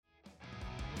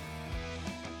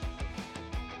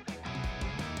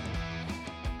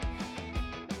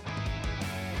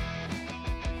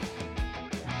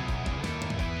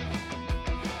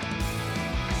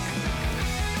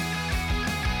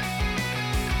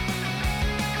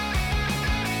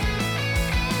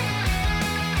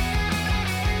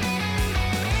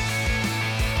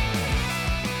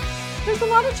There's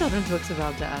a lot of children's books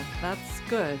about death. That's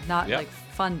good. Not Yep. like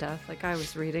fun death like I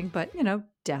was reading, but,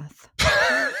 death.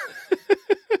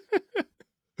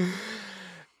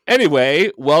 Anyway,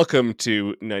 welcome to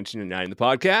 1999, the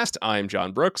podcast. I'm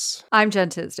John Brooks. I'm Jen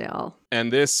Tisdale.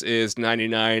 And this is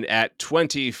 99 at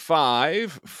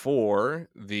 25 for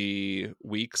the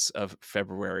weeks of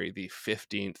February the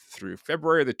 15th through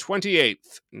February the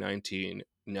 28th,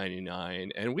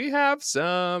 1999. And we have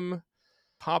some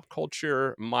pop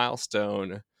culture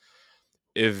milestone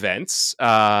events.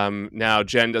 Now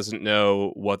Jen doesn't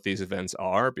know what these events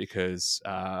are because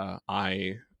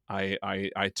I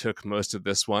took most of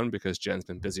this one because Jen's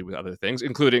been busy with other things,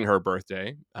 including her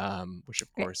birthday, which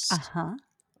of course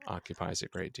occupies a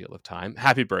great deal of time.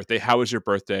 Happy birthday! How was your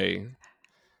birthday?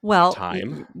 Well,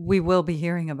 time? We will be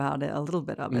hearing about it, a little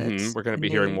bit of it. We're going to be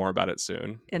hearing more about it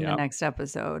soon in the next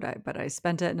episode. But I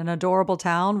spent it in an adorable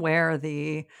town where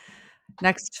the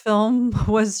next film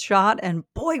was shot, and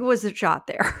boy, was it shot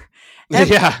there.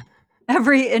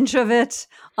 Every inch of it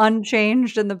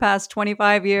unchanged in the past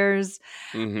 25 years.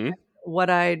 Mm-hmm. What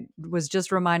I was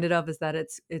just reminded of is that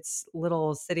its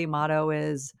little city motto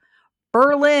is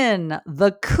Berlin,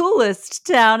 the coolest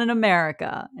town in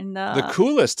America. And the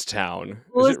coolest town?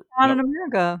 Coolest town in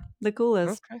America. The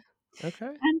coolest. Okay.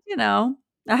 And,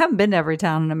 I haven't been to every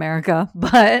town in America,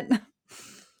 but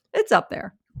it's up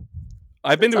there.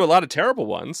 I've been to a lot of terrible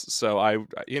ones, so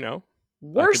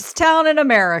worst town in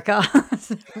America.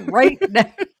 Right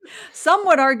now. Some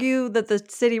would argue that the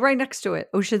city right next to it,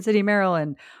 Ocean City,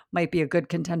 Maryland, might be a good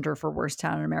contender for worst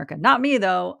town in America. Not me,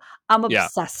 though. I'm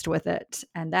obsessed with it.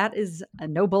 And that is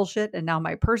no bullshit. And now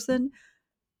my person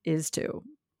is too.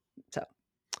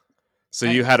 So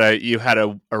you had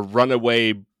a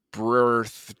runaway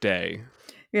birthday.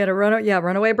 We had a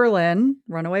runaway Berlin,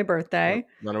 runaway birthday.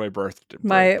 Runaway birthday.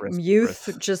 My youth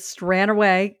just ran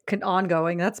away,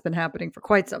 ongoing. That's been happening for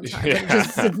quite some time. It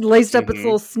just laced up its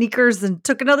little sneakers and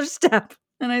took another step.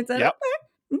 And I said, okay,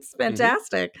 it's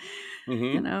fantastic.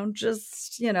 Mm-hmm.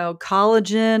 Just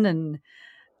collagen and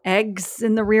eggs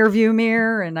in the rear view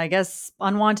mirror. And I guess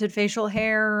unwanted facial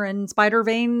hair and spider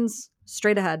veins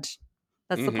straight ahead.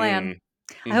 That's the plan.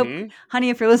 I hope, honey,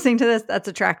 if you're listening to this, that's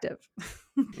attractive.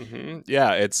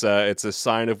 Yeah, it's a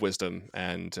sign of wisdom,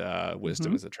 and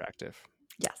wisdom is attractive.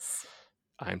 Yes,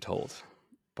 I'm told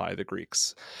by the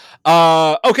Greeks.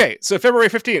 Okay, so February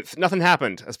 15th, nothing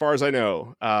happened as far as I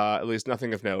know. At least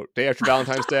nothing of note. Day after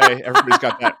Valentine's Day, everybody's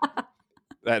got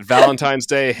that Valentine's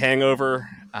Day hangover.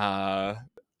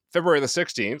 February the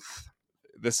 16th.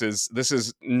 This is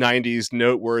 90s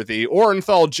noteworthy.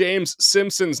 Orenthal James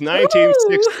Simpson's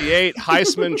 1968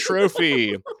 Heisman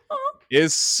Trophy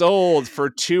is sold for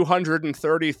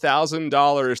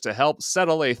 $230,000 to help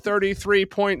settle a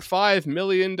 $33.5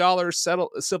 million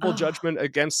civil judgment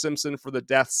against Simpson for the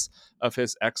deaths of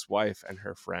his ex-wife and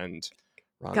her friend,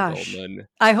 Ron Goldman.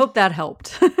 I hope that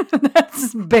helped.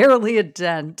 That's barely a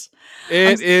dent.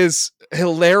 It is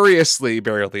hilariously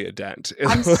barely a dent.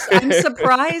 I'm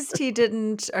surprised he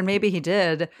didn't, or maybe he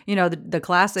did. The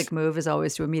classic move is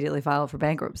always to immediately file for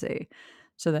bankruptcy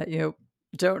so that you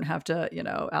don't have to,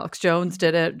 Alex Jones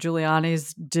did it,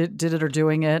 Giuliani's did it or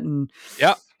doing it. And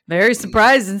very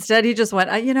surprised. Instead, he just went,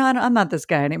 I'm not this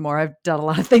guy anymore. I've done a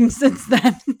lot of things since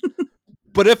then.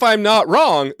 But if I'm not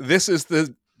wrong, this is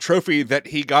the trophy that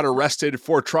he got arrested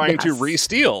for trying to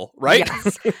re-steal, right?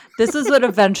 Yes. This is what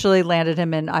eventually landed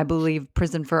him in, I believe,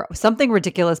 prison for something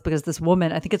ridiculous because this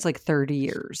woman, I think it's like 30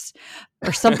 years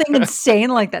or something insane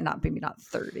like that. Maybe not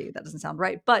 30. That doesn't sound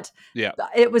right. But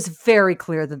it was very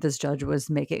clear that this judge was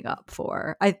making up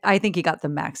for. I think he got the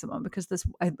maximum because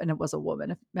and it was a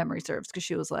woman, if memory serves, because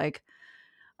she was like,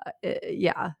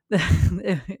 that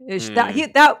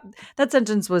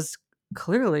sentence was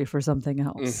clearly for something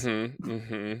else. And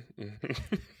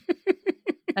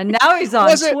now he's on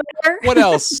Twitter. What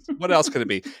else could it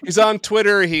be? He's on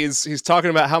Twitter. He's talking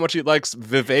about how much he likes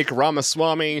Vivek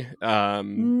Ramaswamy.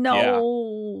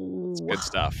 It's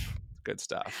good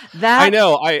stuff. I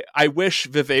know. I wish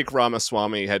Vivek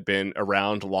Ramaswamy had been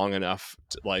around long enough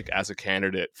to, as a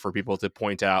candidate for people to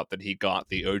point out that he got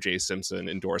the OJ Simpson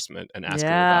endorsement and ask him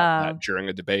about that during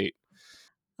a debate.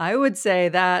 I would say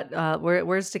that,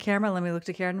 where's the camera? Let me look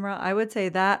to camera. I would say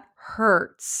that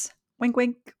hurts. Wink,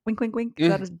 wink, wink, wink, wink. Is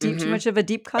that too much of a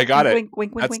deep cut? I got it. Wink,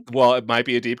 wink, wink, wink. Well, it might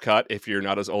be a deep cut if you're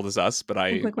not as old as us, but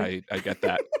I get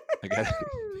that. I get it.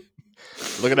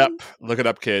 Look it up. Look it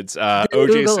up, kids.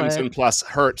 OJ Simpson plus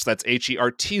Hertz. That's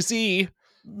HERTZ.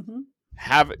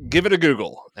 Give it a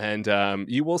Google, and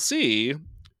you will see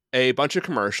a bunch of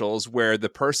commercials where the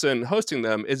person hosting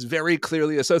them is very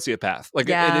clearly a sociopath.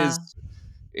 It is.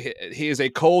 He is a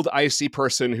cold, icy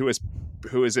person who is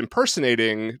who is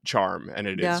impersonating Charm, and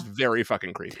it is very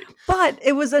fucking creepy. But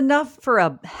it was enough for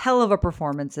a hell of a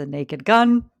performance in Naked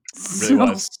Gun. Really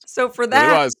was. So for that,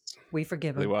 really was. We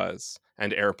forgive him. Really was.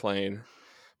 And Airplane.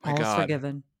 My All's God.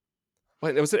 forgiven.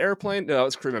 Wait, was it Airplane? No, it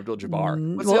was Kareem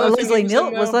Abdul-Jabbar. What's the Well, other thing he was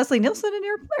in was now? Leslie Nielsen in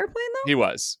Airplane though? He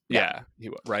was. Yeah. He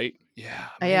was. Right? Yeah.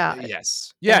 Yeah.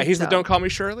 Yes. Yeah, he's the Don't Call Me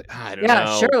Shirley. I don't know.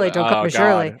 Yeah, Shirley. Don't Call Me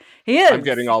Shirley. He is. I'm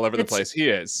getting all over the place. He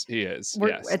is. Yes.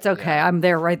 It's okay. Yeah. I'm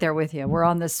right there with you. We're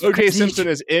on this. OJ Simpson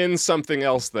is in something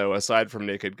else though, aside from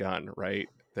Naked Gun, right?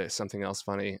 There's something else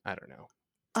funny. I don't know.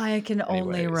 I can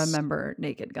only remember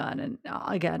Naked Gun, and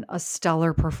again, a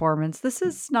stellar performance. This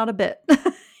is not a bit.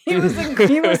 he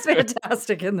was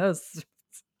fantastic in those.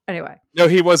 Anyway, no,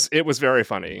 he was. It was very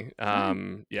funny.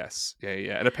 Yes,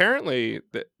 yeah, and apparently,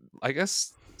 I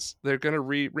guess they're gonna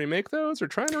remake those or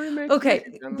trying to remake. Okay,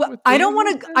 but I don't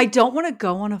want to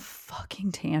go on a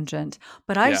fucking tangent,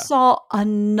 but I saw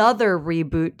another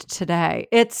reboot today.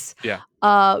 It's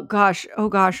oh gosh,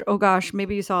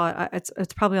 maybe you saw it.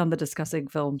 It's probably on the Discussing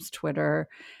Films Twitter.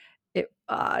 It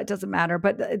doesn't matter,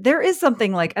 but there is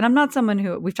something like, and I'm not someone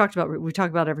who we talk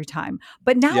about every time,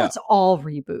 but now it's all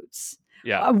reboots.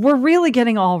 Yeah, we're really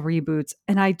getting all reboots,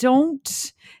 and I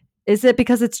don't. Is it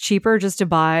because it's cheaper just to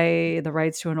buy the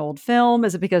rights to an old film?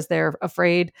 Is it because they're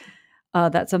afraid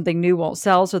that something new won't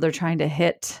sell, so they're trying to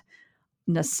hit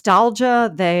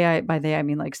nostalgia? By they I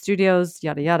mean like studios,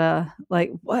 yada yada.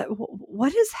 Like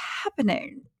what is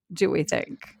happening? Do we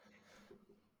think?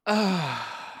 I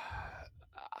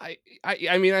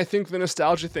mean, I think the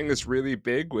nostalgia thing is really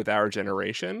big with our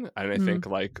generation, and I think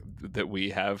like that we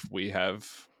have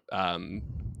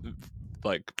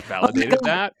like validated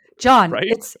that. John, right?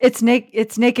 It's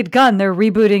Naked Gun. They're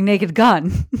rebooting Naked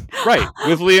Gun. Right,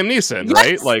 with Liam Neeson, yes!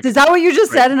 right? Like, is that what you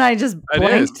just said? And I just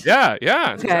blanked. Yeah,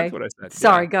 that's exactly what I said.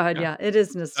 Sorry, go ahead. Yeah, it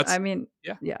is. I mean,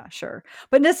 yeah, sure.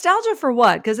 But nostalgia for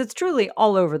what? Because it's truly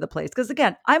all over the place. Because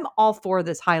again, I'm all for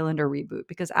this Highlander reboot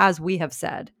because, as we have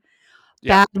said,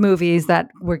 bad movies that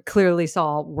we clearly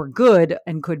saw were good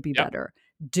and could be better.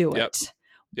 Do it.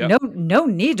 Yep. No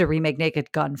need to remake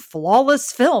Naked Gun.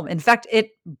 Flawless film. In fact,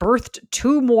 it birthed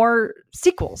 2 more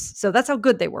sequels. So that's how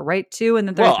good they were, right? 2 and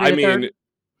then 3. Well, I mean,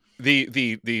 the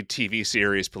TV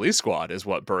series Police Squad is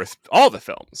what birthed all the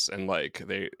films, and like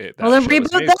then reboot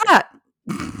that.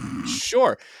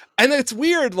 Sure. And it's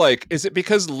weird, like, is it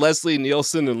because Leslie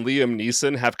Nielsen and Liam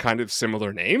Neeson have kind of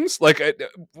similar names? Like,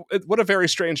 what a very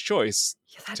strange choice.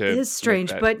 Yeah, that is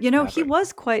strange. But,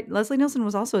 Leslie Nielsen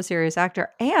was also a serious actor.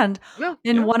 And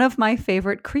in one of my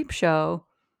favorite Creepshow,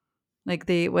 like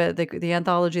the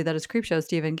anthology that is Creepshow,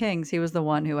 Stephen King's, he was the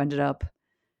one who ended up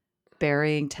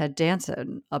burying Ted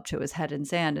Danson up to his head in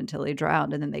sand until he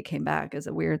drowned. And then they came back as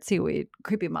a weird seaweed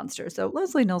creepy monster. So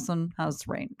Leslie Nielsen has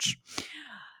range.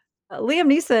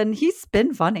 Liam Neeson, he's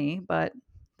been funny, but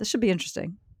this should be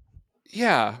interesting.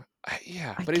 Yeah,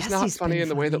 but he's not funny in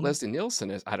the way that Leslie Nielsen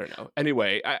is. I don't know.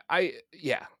 Anyway,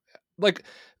 like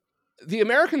the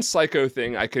American Psycho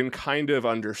thing, I can kind of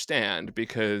understand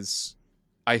because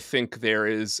I think there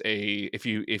is if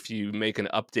you make an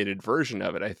updated version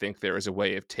of it, I think there is a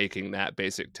way of taking that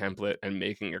basic template and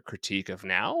making a critique of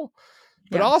now.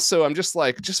 But also, I'm just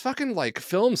fucking like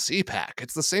film CPAC.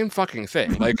 It's the same fucking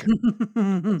thing. Like,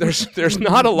 there's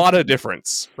not a lot of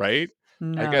difference, right?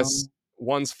 No. I guess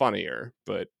one's funnier,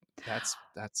 but that's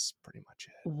pretty much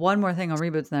it. One more thing on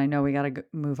reboots, and I know we got to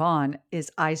move on, is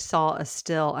I saw a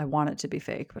still. I want it to be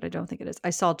fake, but I don't think it is. I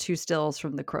saw 2 stills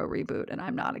from the Crow reboot, and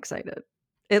I'm not excited.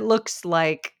 It looks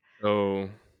like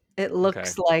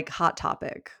like Hot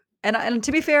Topic. And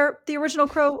to be fair, the original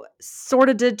Crow sort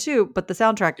of did too, but the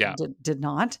soundtrack did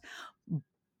not.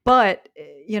 But,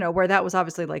 where that was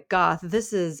obviously like goth,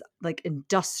 this is like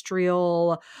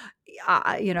industrial,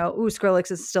 Skrillex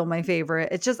is still my favorite.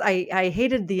 It's just, I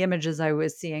hated the images I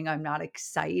was seeing. I'm not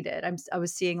excited. I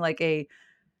was seeing like a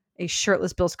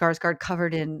shirtless Bill Skarsgård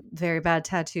covered in very bad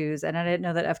tattoos. And I didn't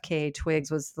know that FKA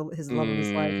Twigs was his love of his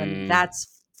life. And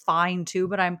that's fine too,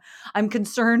 but I'm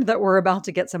concerned that we're about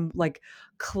to get some like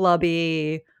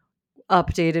clubby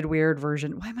updated weird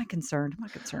version. Why am I concerned? I'm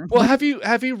not concerned. Well, have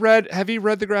you read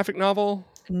the graphic novel?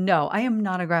 No, I am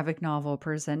not a graphic novel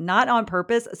person. Not on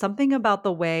purpose. Something about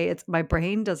the way my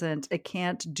brain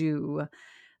can't do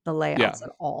the layouts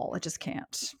at all. It just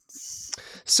can't.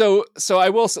 So I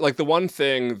will say, like, the one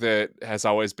thing that has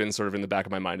always been sort of in the back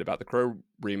of my mind about the Crow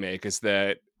remake is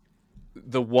that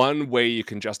the one way you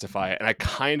can justify it, and I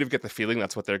kind of get the feeling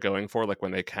that's what they're going for, like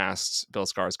when they cast Bill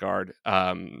Skarsgård,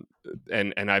 and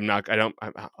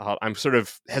I'm sort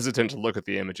of hesitant to look at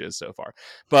the images so far,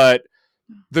 but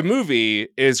the movie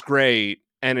is great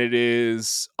and it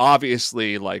is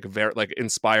obviously like very like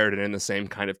inspired and in the same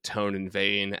kind of tone and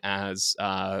vein as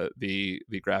the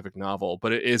graphic novel,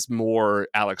 but it is more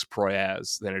Alex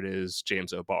Proyas than it is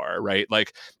James O'Barr, right?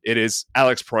 Like it is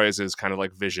Alex Proyas's kind of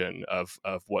like vision of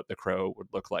what The Crow would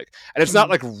look like, and it's not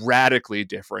like radically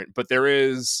different, but there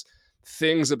is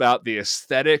things about the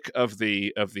aesthetic of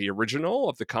the original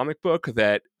of the comic book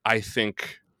that I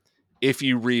think if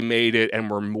you remade it and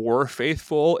were more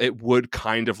faithful, it would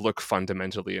kind of look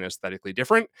fundamentally and aesthetically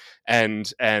different.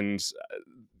 And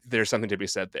there's something to be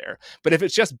said there. But if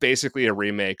it's just basically a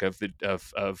remake of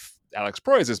Alex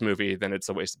Proyas' movie, then it's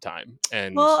a waste of time.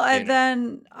 And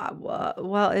then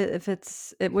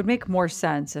if it would make more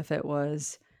sense if it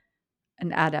was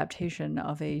an adaptation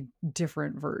of a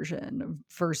different version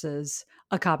versus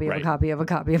a copy of a copy of a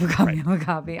copy of a copy of a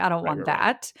copy. I don't want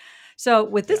that. So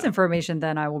with this information,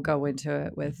 then I will go into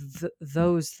it with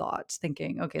those thoughts,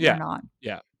 thinking, okay, they're not.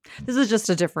 Yeah. This is just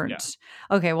a different.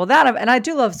 Okay, well and I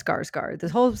do love Skarsgård. The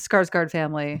whole Skarsgård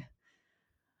family.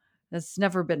 That's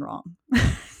never been wrong.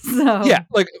 So yeah,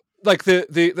 like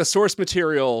the source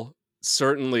material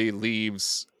certainly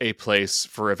leaves a place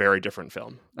for a very different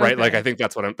film, right? Like I think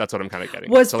that's what I'm kind of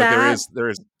getting. Was at. So that, like there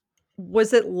is.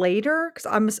 Was it later? Because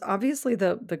I'm obviously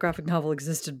the graphic novel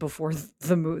existed before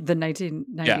the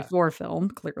 1994 film,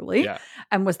 clearly. Yeah.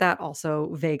 And was that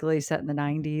also vaguely set in the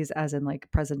 90s, as in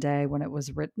like present day when it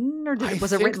was written, or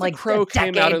was it written like Crow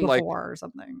came out in like or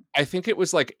something? I think it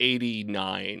was like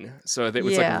 89, so it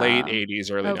was like late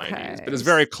 80s, early 90s, but it's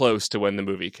very close to when the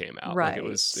movie came out. Right. Like it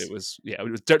was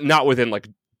not within like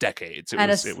decades.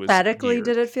 Aesthetically,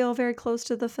 did it feel very close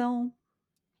to the film?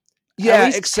 Yeah, at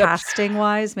least except casting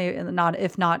wise, maybe not.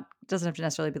 If not, doesn't have to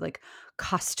necessarily be like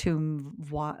costume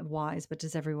wise. But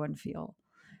does everyone feel?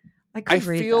 I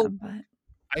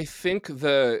think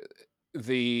the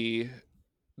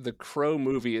Crow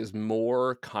movie is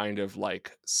more kind of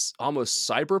like almost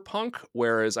cyberpunk,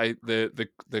 whereas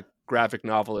the graphic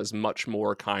novel is much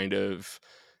more kind of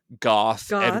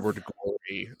goth. Edward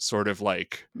Gorey sort of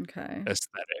like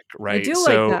aesthetic, right? I do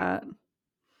like that.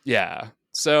 Yeah.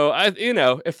 So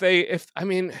if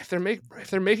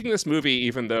they're making this movie,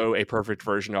 even though a perfect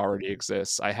version already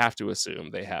exists, I have to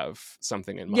assume they have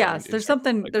something in mind. Yes, there's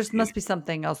something. Like, there must be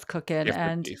something else cooking,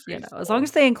 and as long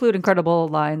as they include incredible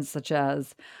lines such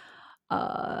as,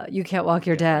 "You can't walk,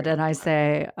 you're dead," and I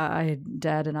say, "I'm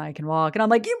dead and I can walk," and I'm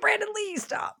like, "You, Brandon Lee,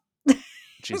 stop."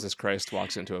 Jesus Christ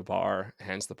walks into a bar,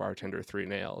 hands the bartender 3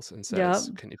 nails, and says,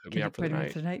 "Can you put me up for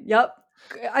the night?" Yep.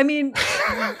 I mean.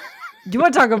 You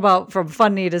want to talk about from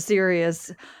funny to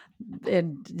serious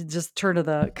and just turn to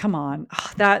the come on,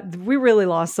 that we really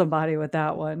lost somebody with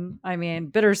that one. I mean,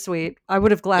 bittersweet. I would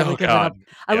have gladly given up.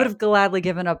 I would have gladly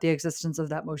given up the existence of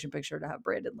that motion picture to have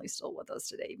Brandon Lee still with us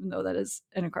today, even though that is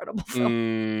an incredible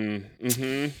film.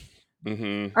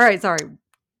 All right, sorry.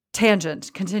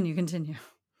 Tangent. Continue.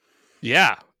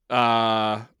 Yeah.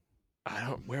 I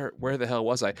don't where the hell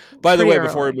was I? By the way,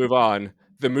 before we move on,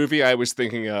 the movie I was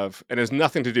thinking of, and it has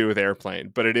nothing to do with Airplane,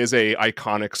 but it is a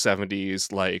iconic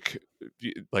 70s like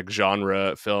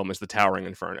genre film, is The Towering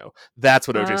Inferno. That's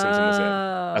what OJ Simpson was in,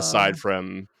 aside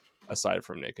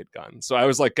from Naked Gun. So I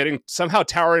was like getting somehow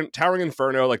Towering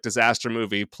Inferno, like disaster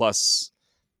movie, plus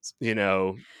that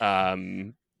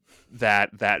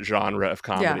genre of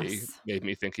comedy made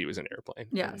me think he was in Airplane.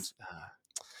 Yes.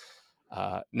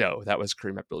 No, that was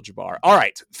Kareem Abdul-Jabbar. All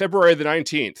right, February the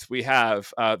 19th, we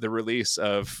have the release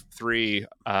of 3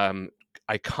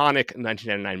 iconic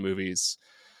 1999 movies.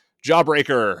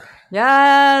 Jawbreaker.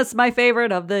 Yes, my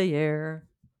favorite of the year.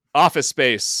 Office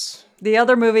Space. The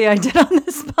other movie I did on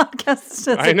this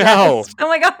podcast. I know. Oh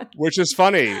my God. Which is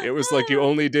funny. It was like you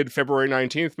only did February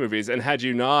 19th movies. And had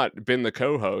you not been the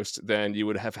co-host, then you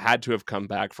would have had to have come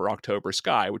back for October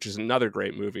Sky, which is another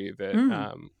great movie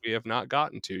that we have not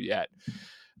gotten to yet.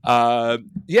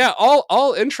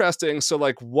 All interesting. So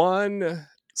like one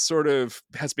sort of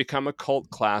has become a cult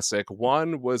classic.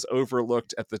 One was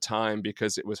overlooked at the time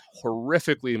because it was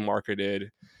horrifically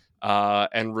marketed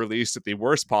and released at the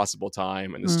worst possible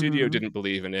time, and the studio didn't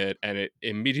believe in it, and it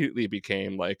immediately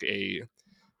became like a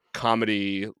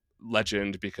comedy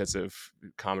legend because of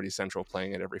Comedy Central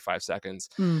playing it every 5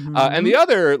 seconds. And the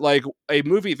other, like a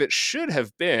movie that should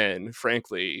have been,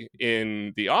 frankly,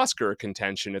 in the Oscar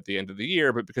contention at the end of the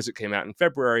year, but because it came out in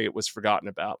February, it was forgotten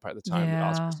about by the time the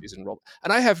Oscar season rolled.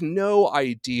 And I have no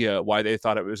idea why they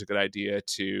thought it was a good idea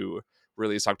to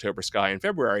release October Sky in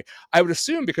February. I would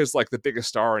assume because like the biggest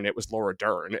star in it was Laura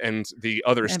Dern, and the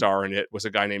other star in it was a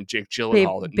guy named Jake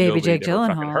Gyllenhaal that nobody had ever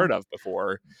fucking heard of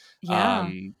before.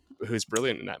 who's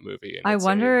brilliant in that movie. And I it's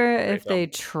wonder a great if they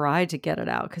film. tried to get it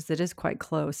out because it is quite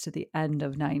close to the end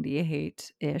of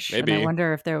 98-ish. And I Maybe.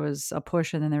 wonder if there was a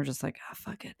push and then they were just like, oh,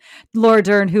 fuck it. Laura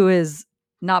Dern, who is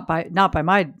not by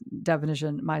my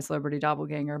definition, my celebrity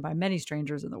doppelganger by many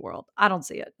strangers in the world. I don't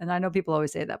see it. And I know people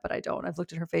always say that, but I don't. I've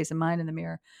looked at her face and mine in the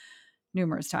mirror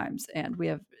numerous times and we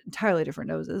have entirely different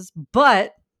noses,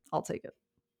 but I'll take it.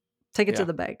 Take it to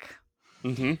the bank.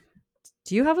 Mm-hmm.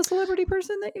 Do you have a celebrity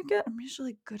person that you get? I'm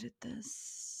usually good at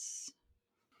this.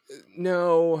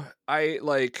 No, I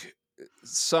like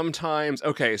sometimes.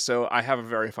 Okay, so I have a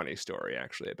very funny story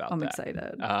actually about I'm that.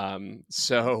 excited.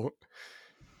 So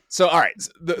all right,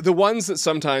 the ones that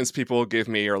sometimes people give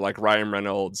me are like Ryan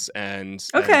Reynolds and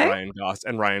Ryan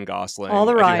Gosling. All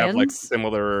the I do have like Ryans.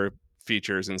 similar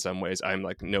features in some ways. I'm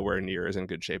like nowhere near as in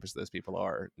good shape as those people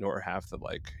are, nor have the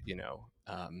like,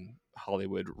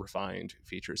 Hollywood refined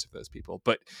features of those people.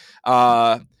 But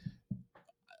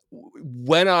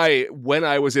when I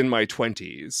was in my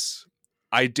 20s,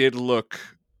 I did look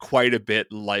quite a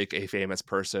bit like a famous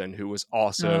person who was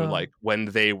also like when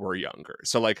they were younger.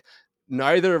 So like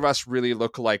neither of us really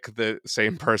look like the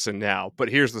same person now, but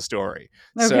here's the story.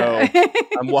 Okay. So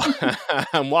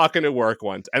I'm walking to work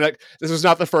once, and like this was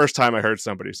not the first time I heard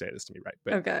somebody say this to me, right?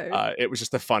 But Okay. it was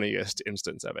just the funniest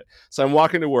instance of it. So I'm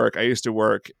walking to work. I used to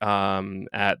work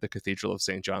at the Cathedral of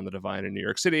St. John the Divine in New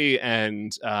York City,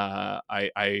 and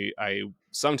I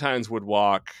sometimes would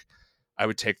walk. I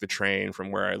would take the train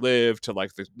from where I live to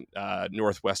like the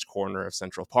northwest corner of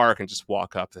Central Park and just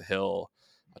walk up the hill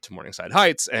to Morningside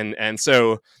Heights, and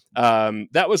so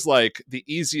that was like the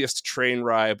easiest train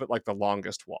ride, but like the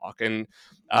longest walk. And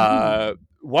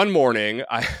one morning,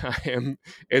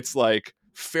 it's like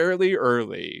fairly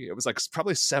early. It was like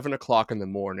probably 7:00 in the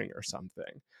morning or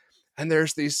something. And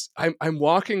there's these. I'm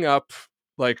walking up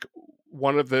like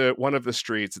one of the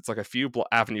streets. It's like a few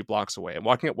avenue blocks away. I'm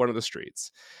walking up one of the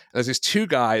streets. And there's these two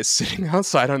guys sitting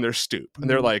outside on their stoop, and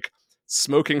they're like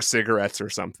smoking cigarettes or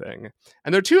something.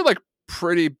 And they're two like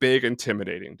pretty big,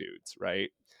 intimidating dudes,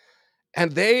 right?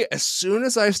 And they, as soon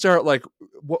as I start like,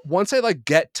 once I like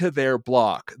get to their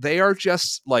block, they are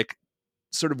just like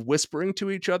sort of whispering to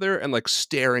each other and like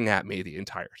staring at me the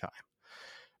entire time.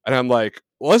 And I'm like,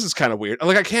 well, this is kind of weird. I'm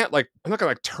like, I'm not gonna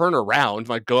like turn around and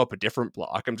like go up a different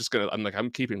block. I'm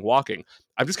keeping walking.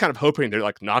 I'm just kind of hoping they're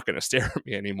like not gonna stare at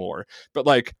me anymore. But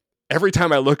like every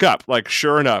time I look up, like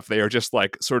sure enough, they are just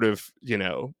like sort of,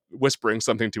 whispering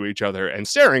something to each other and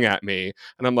staring at me.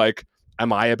 And I'm like,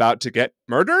 am I about to get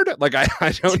murdered? Like,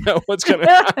 I don't know what's going to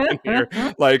happen here.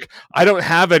 Like, I don't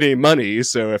have any money.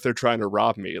 So if they're trying to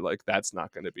rob me, like, that's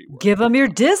not going to be worth Give them your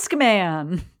disc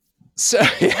man. So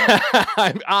yeah,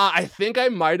 I think I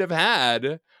might have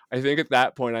had. I think at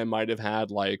that point I might have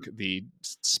had like the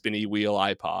spinny wheel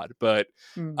iPod, but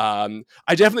I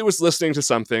definitely was listening to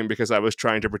something because I was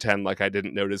trying to pretend like I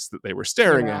didn't notice that they were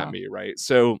staring at me, right?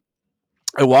 So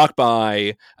I walk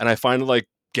by and I finally like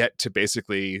get to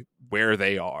basically where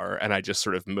they are, and I just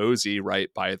sort of mosey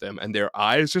right by them, and their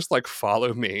eyes just like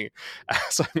follow me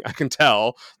as I can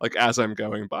tell, like as I'm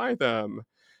going by them.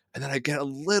 And then I get a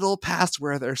little past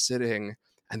where they're sitting,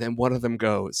 and then one of them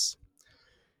goes,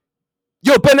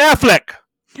 "Yo, Ben Affleck!"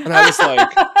 And I was like,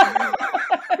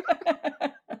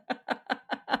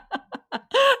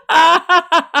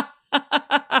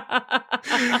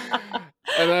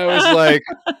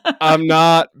 I'm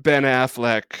not Ben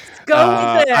Affleck. Go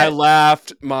with it. I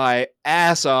laughed my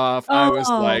ass off. I was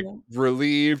like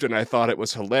relieved, and I thought it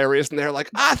was hilarious. And they're like,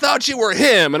 "I thought you were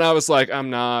him," and I was like, "I'm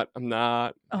not."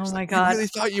 Oh my like, God! You really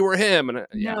thought you were him? And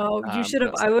no, you should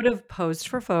have. I would have posed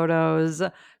for photos.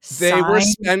 They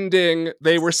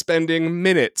were spending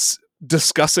minutes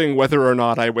discussing whether or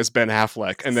not I was Ben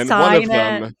Affleck, and then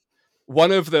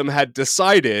one of them had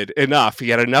decided enough. He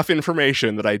had enough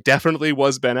information that I definitely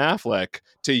was Ben Affleck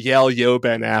to yell "Yo,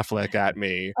 Ben Affleck" at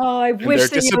me. Oh, I and wish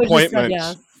their that you would have said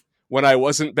yes. When I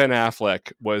wasn't Ben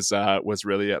Affleck was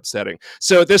really upsetting.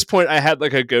 So at this point, I had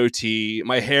like a goatee.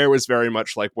 My hair was very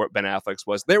much like what Ben Affleck's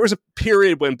was. There was a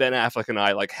period when Ben Affleck and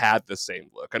I like had the same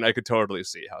look, and I could totally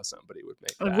see how somebody would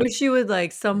make that. I wish you would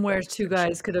like somewhere two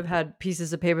guys could have had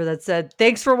pieces of paper that said,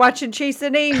 "Thanks for watching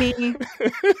Chasing Amy."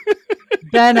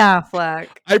 Ben Affleck.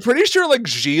 I'm pretty sure like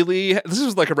Gigli. This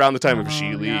was like around the time of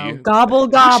Gigli. No. Gobble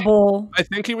gobble. I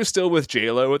think he was still with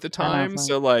J-Lo at the time.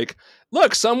 So like,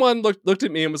 look, someone looked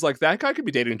at me and was like, "That guy could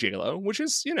be dating J-Lo," which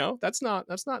is, that's not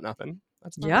nothing.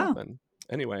 That's not nothing.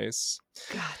 Anyways.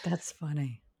 God, that's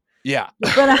funny. Yeah.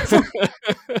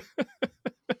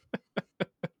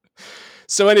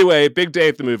 So anyway, big day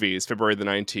at the movies, February the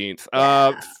 19th.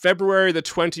 Yeah. February the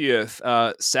 20th,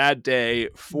 sad day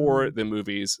for Mm. the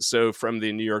movies. So from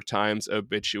the New York Times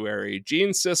obituary, Gene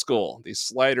Siskel, the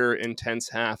slighter, intense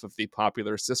half of the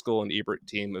popular Siskel and Ebert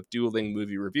team of dueling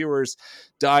movie reviewers,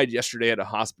 died yesterday at a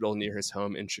hospital near his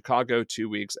home in Chicago 2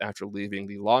 weeks after leaving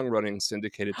the long-running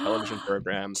syndicated television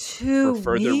program for 2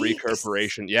 further weeks?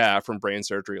 recuperation, from brain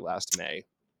surgery last May.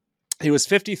 He was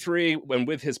 53 when,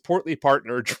 with his portly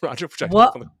partner, Roger, which I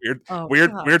What? found Oh,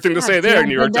 weird thing to say there,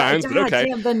 New York Times, but okay.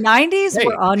 The 90s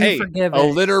were Hey, unforgiving.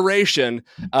 alliteration.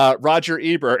 Roger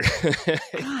Ebert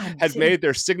God had damn. made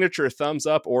their signature thumbs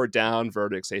up or down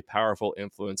verdicts a powerful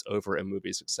influence over a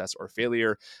movie's success or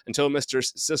failure until Mr.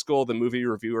 Siskel, the movie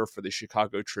reviewer for the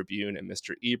Chicago Tribune, and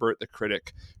Mr. Ebert, the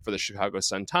critic for the Chicago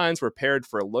Sun-Times, were paired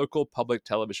for a local public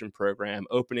television program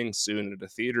opening soon at a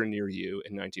theater near you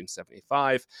in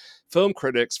 1975. Film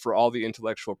critics, for all the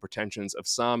intellectual pretensions of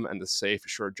some and the safe,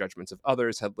 sure judgments of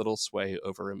others, had little sway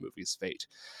over a movie's fate.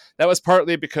 That was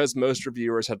partly because most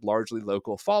reviewers had largely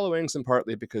local followings, and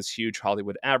partly because huge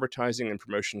Hollywood advertising and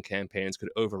promotion campaigns could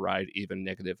override even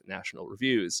negative national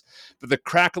reviews. But the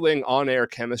crackling on-air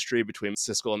chemistry between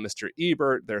Siskel and Mr.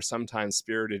 Ebert, their sometimes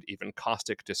spirited, even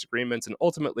caustic disagreements, and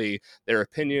ultimately their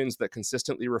opinions that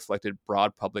consistently reflected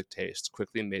broad public tastes,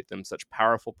 quickly made them such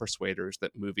powerful persuaders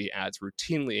that movie ads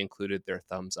routinely included their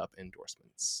thumbs up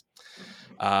endorsements.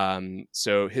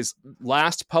 So his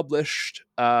last published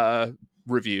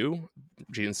review,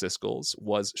 Gene Siskel's,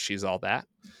 was She's All That,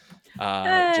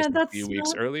 just a few That's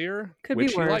weeks not earlier, could be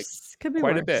which he liked worse. Could be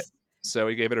quite a bit. worse. So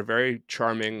he gave it a very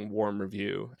charming, warm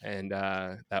review, and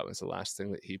that was the last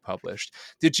thing that he published.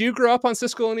 Did you grow up on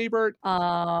Siskel and Ebert?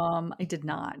 I did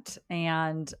not,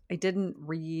 and I didn't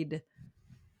read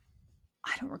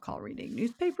I don't recall reading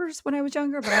newspapers when I was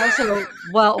younger, but I also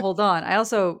well, hold on. I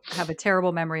also have a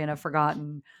terrible memory and I've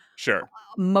forgotten Sure.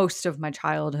 most of my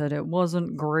childhood. It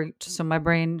wasn't great, so my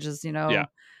brain just, Yeah.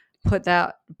 put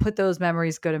those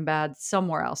memories, good and bad,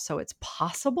 somewhere else. So it's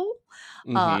possible.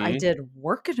 I Mm-hmm. did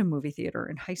work at a movie theater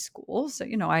in high school, so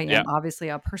I Yeah. am obviously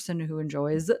a person who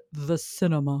enjoys the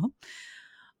cinema.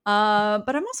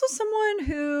 But I'm also someone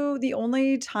who the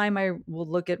only time I will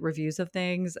look at reviews of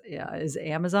things, is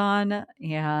Amazon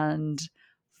and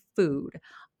food.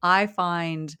 I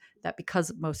find that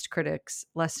because most critics,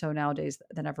 less so nowadays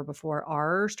than ever before,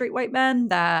 are straight white men,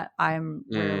 that I'm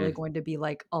rarely Mm. going to be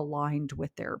like aligned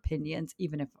with their opinions,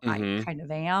 even if I Mm-hmm. kind of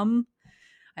am.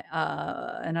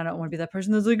 And I don't want to be that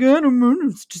person that's like, I don't know,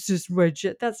 it's just this red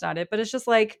shit. That's not it. But it's just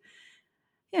like,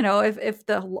 if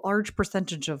the large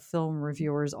percentage of film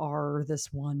reviewers are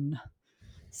this one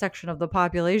section of the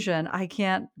population, I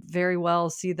can't very well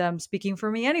see them speaking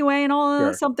for me anyway, and all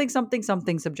Sure. something, something,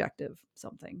 something subjective,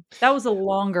 something. That was a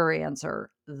longer answer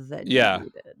than you Yeah.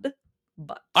 needed,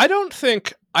 but I don't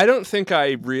think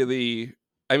I really,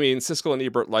 I mean, Siskel and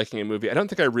Ebert liking a movie, I don't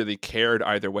think I really cared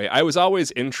either way. I was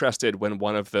always interested when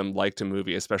one of them liked a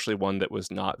movie, especially one that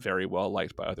was not very well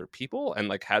liked by other people and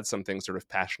like had something sort of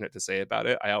passionate to say about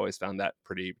it. I always found that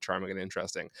pretty charming and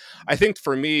interesting. I think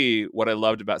for me, what I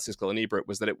loved about Siskel and Ebert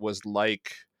was that it was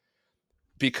like,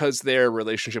 because their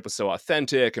relationship was so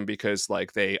authentic and because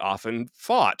like they often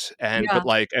fought and yeah, but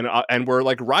like and were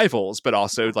like rivals but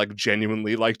also like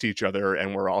genuinely liked each other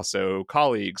and were also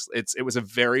colleagues. It was a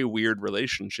very weird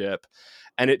relationship,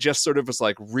 and it just sort of was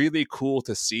like really cool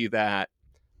to see that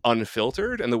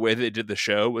unfiltered. And the way they did the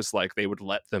show was like they would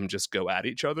let them just go at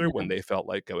each other yeah, when they felt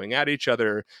like going at each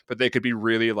other, but they could be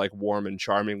really like warm and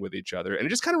charming with each other. And it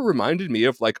just kind of reminded me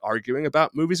of like arguing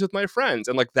about movies with my friends,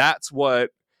 and like that's what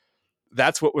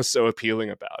was so appealing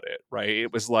about it, right?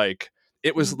 It was like,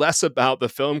 it yeah. was less about the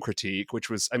film critique, which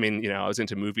was, I mean, I was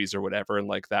into movies or whatever, and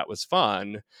like that was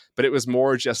fun, but it was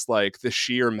more just like the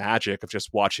sheer magic of just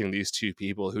watching these two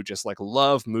people who just like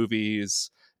love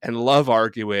movies and love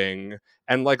arguing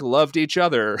and like loved each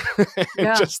other. And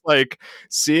Yeah. just like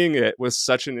seeing it was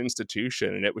such an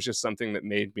institution, and it was just something that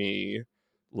made me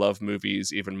love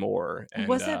movies even more. And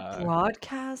Was it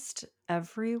broadcast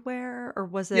everywhere, or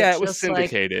was it yeah, it was just like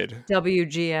syndicated.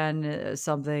 WGN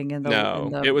something in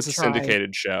No, it the was a tri?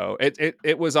 syndicated show.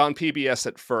 It was on PBS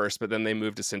at first, but then they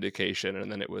moved to syndication, and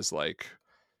then it was like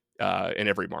in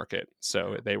every market.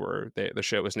 So the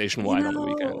show was nationwide on the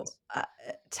weekends.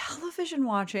 Television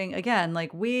watching again,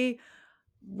 like we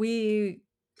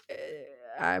uh,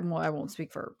 I won't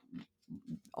speak for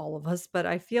all of us, but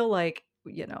I feel like,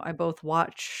 I both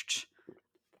watched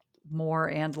more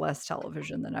and less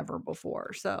television than ever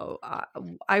before. So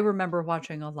I remember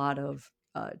watching a lot of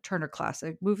Turner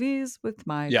Classic movies with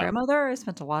my Yeah. grandmother. I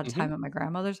spent a lot of Hmm. time at my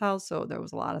grandmother's house, so there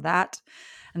was a lot of that.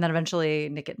 And then eventually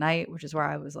Nick at Night, which is where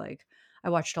I was like, I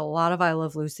watched a lot of I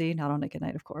Love Lucy, not on Nick at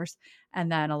Night, of course,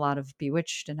 and then a lot of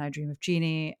Bewitched and I Dream of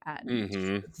Jeannie and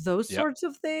Mm-hmm. those Yep. sorts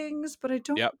of things, but I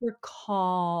don't Yep.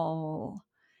 recall.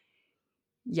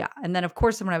 Yeah, and then, of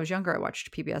course, when I was younger, I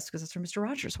watched PBS because that's where Mr.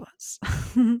 Rogers was.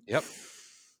 Yep.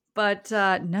 But,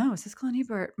 no, Siskel and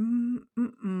Ebert,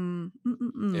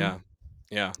 Yeah.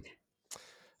 Yeah.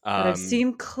 but I've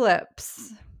seen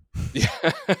clips. Yeah.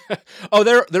 Oh,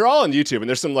 they're all on YouTube, and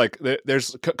there's some like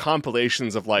there's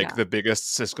compilations of like Yeah. the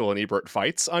biggest Siskel and Ebert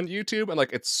fights on YouTube, and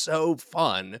like it's so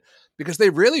fun because they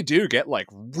really do get like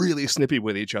really snippy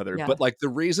with each other. Yeah. But like the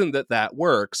reason that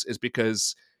works is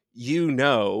because you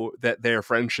know that their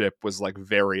friendship was like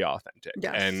very authentic,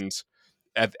 Yes. and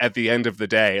at the end of the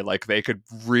day, like they could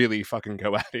really fucking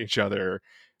go at each other.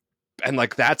 And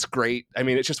like that's great. I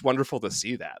mean, it's just wonderful to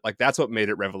see that. Like that's what made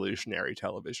it revolutionary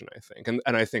television, I think. And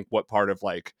I think what part of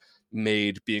like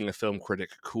made being a film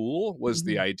critic cool was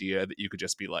the idea that you could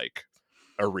just be like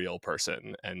a real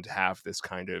person and have this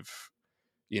kind of,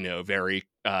 you know, very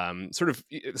sort of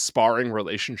sparring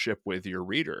relationship with your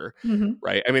reader.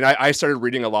 Right. I mean, I started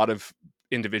reading a lot of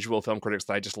individual film critics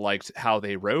that I just liked how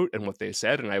they wrote and what they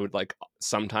said, and I would like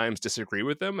sometimes disagree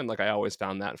with them, and like I always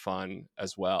found that fun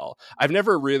as well. I've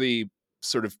never really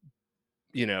sort of,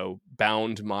 you know,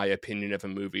 bound my opinion of a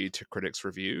movie to critics'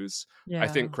 reviews. I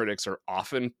think critics are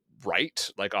often right,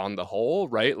 like on the whole,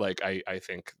 right? Like I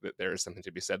think that there is something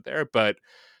to be said there, but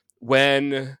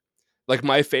when like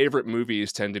my favorite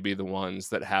movies tend to be the ones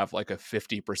that have like a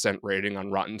 50% rating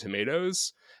on Rotten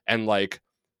Tomatoes, and like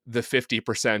the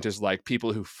 50% is like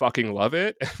people who fucking love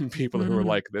it and people who are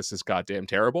like, this is goddamn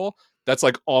terrible. That's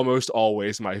like almost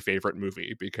always my favorite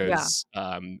movie because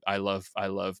I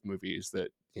love movies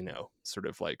that, you know, sort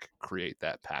of like create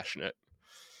that passionate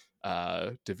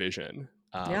division.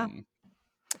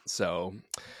 So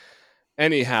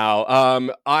anyhow,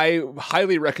 I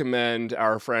highly recommend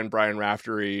our friend Brian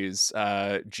Raftery's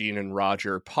Gene and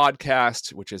Roger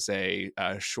podcast, which is a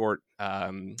short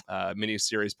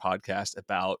mini-series podcast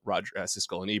about Roger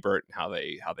Siskel and Ebert and how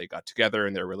they got together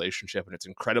and their relationship, and it's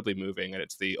incredibly moving, and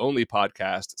it's the only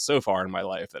podcast so far in my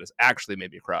life that has actually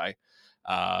made me cry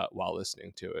while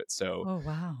listening to it. So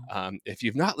if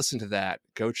you've not listened to that,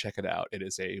 go check it out. It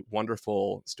is a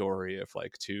wonderful story of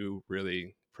like two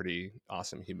really pretty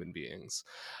awesome human beings.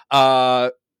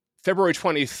 February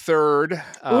 23rd,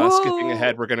 skipping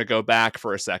ahead, we're going to go back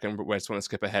for a second, but I just want to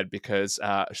skip ahead because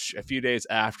a few days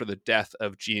after the death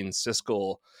of Gene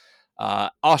Siskel,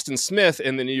 Austin Smith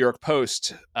in the New York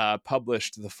Post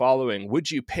published the following: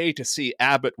 "Would you pay to see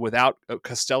Abbott without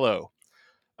Costello?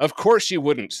 Of course you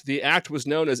wouldn't. The act was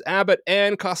known as Abbott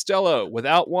and Costello.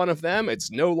 Without one of them,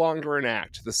 it's no longer an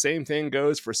act. The same thing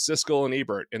goes for Siskel and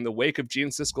Ebert. In the wake of Gene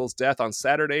Siskel's death on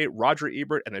Saturday, Roger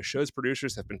Ebert and the show's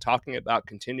producers have been talking about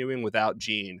continuing without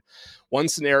Gene. One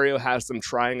scenario has them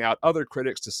trying out other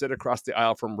critics to sit across the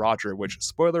aisle from Roger, which,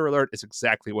 spoiler alert, is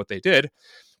exactly what they did.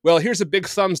 Well, here's a big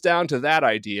thumbs down to that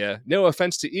idea. No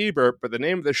offense to Ebert, but the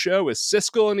name of the show is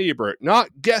Siskel and Ebert,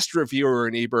 not Guest Reviewer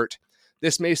and Ebert.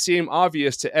 This may seem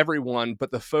obvious to everyone, but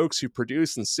the folks who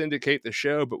produce and syndicate the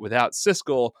show, but without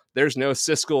Siskel, there's no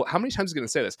Siskel." How many times are you going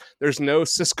to say this? There's no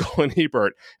Siskel and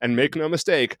Ebert. And make no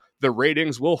mistake, the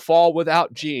ratings will fall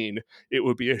without Gene. It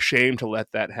would be a shame to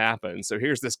let that happen. So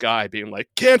here's this guy being like,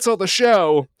 cancel the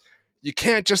show. You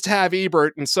can't just have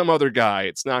Ebert and some other guy.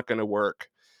 It's not going to work.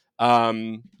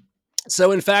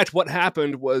 So, in fact, what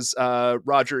happened was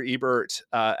Roger Ebert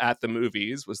at the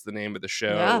Movies was the name of the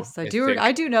show. Yes, I do.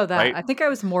 I do know that. Right? I think I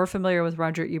was more familiar with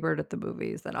Roger Ebert at the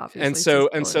Movies than obviously.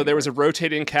 And so there was a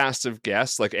rotating cast of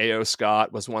guests, like A.O.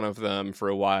 Scott was one of them for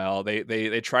a while.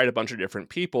 They tried a bunch of different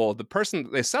people. The person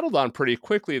that they settled on pretty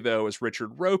quickly, though, was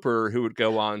Richard Roper, who would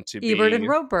go on to be Ebert and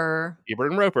Roper.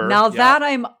 Now that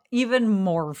I'm even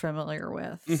more familiar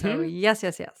with. So yes.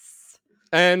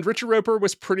 And Richard Roper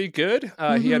was pretty good.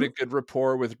 He had a good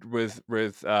rapport with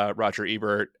Roger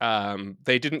Ebert.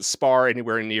 They didn't spar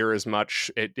anywhere near as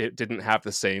much. It didn't have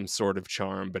the same sort of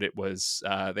charm, but it was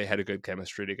they had a good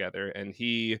chemistry together. And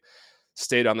he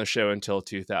stayed on the show until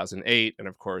 2008. And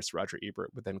of course, Roger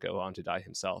Ebert would then go on to die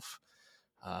himself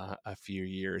a few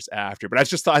years after. But I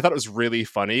thought it was really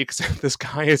funny because this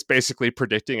guy is basically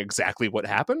predicting exactly what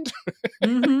happened,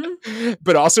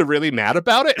 but also really mad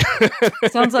about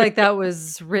it. Sounds like that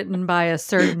was written by a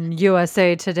certain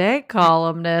USA Today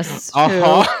columnist.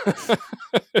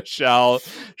 Shall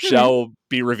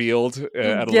be revealed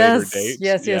at a later date.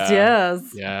 Yes.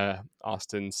 Yeah,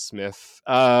 Austin Smith.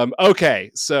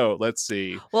 Okay, so let's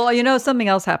see. Well, you know, something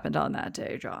else happened on that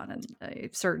day, John, and a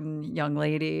certain young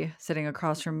lady sitting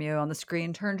across from you on the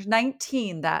screen turned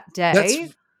 19 that day.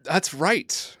 That's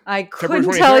right. I February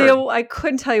couldn't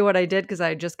 23rd. tell you what I did because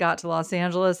I just got to Los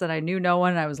Angeles and I knew no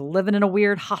one. And I was living in a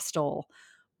weird hostel,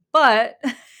 but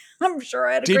I'm sure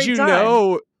I had a Did great you time.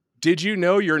 know? Did you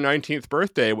know your 19th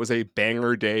birthday was a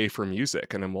banger day for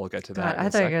music? And then we'll get to God, that. I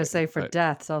thought you were going to say for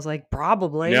death. So I was like,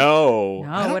 probably. No,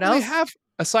 I don't What really else? have,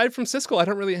 aside from Siskel, I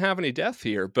don't really have any death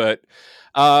here. But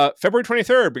February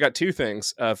 23rd, we got two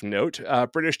things of note.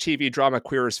 British TV drama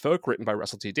Queer as Folk, written by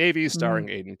Russell T Davies, starring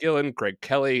Aidan Gillen, Greg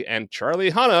Kelly, and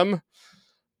Charlie Hunnam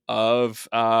of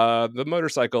the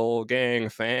motorcycle gang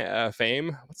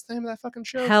fame. What's the name of that fucking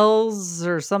show? Hells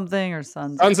or something, or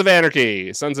Sons of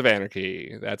Anarchy. Sons of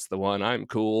Anarchy. That's the one. I'm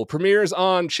cool. Premieres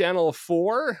on Channel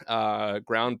 4.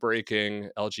 Groundbreaking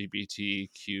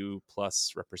LGBTQ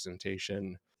plus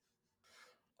representation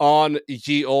on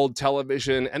ye old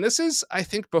television. And this is, I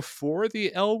think, before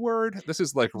the L word. This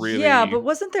is like really... Yeah, but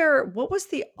wasn't there... What was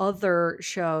the other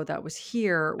show that was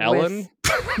here Ellen?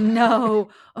 No.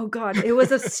 Oh, God. It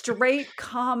was a straight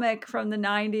comic from the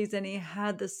 90s, and he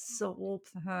had the soul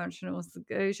patch, and it was the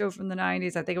gay show from the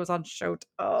 90s. I think it was on Show.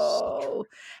 Oh,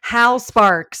 Hal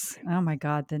Sparks. Oh, my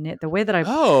God. The way that I...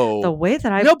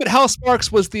 No, but Hal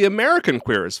Sparks was the American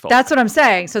Queer as Folk. That's what I'm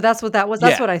saying. So that's what that was.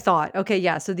 That's what I thought. Okay,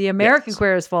 yeah. So the American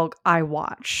Queer as Folk, I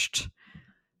watched.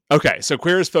 Okay, so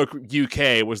Queer as Folk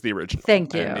UK was the original.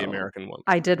 Thank you. And the American one.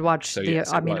 I did watch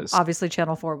obviously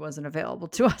Channel 4 wasn't available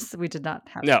to us. We did not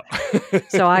have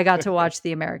it. So I got to watch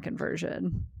the American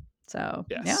version. So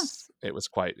yes. It was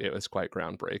quite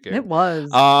groundbreaking. It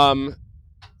was.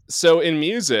 So in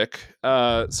music,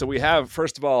 so we have,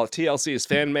 first of all, TLC's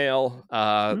Fan Mail,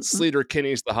 Sleater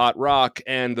Kinney's The Hot Rock,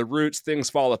 and The Roots' Things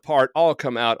Fall Apart all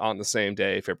come out on the same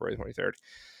day, February 23rd.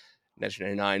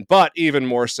 1999, but even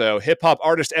more so, hip-hop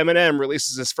artist Eminem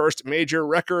releases his first major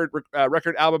record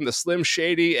album, the Slim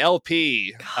Shady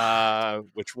LP,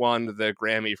 which won the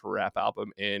Grammy for Rap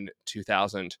Album in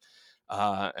 2000,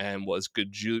 and was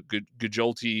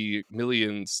gajolty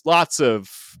millions, lots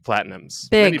of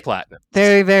platinums, many platinums,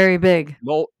 very, very big,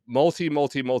 multi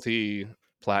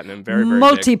platinum, very, very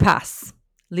multi-pass.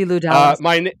 Lilu Dallas.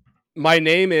 My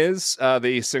Name Is,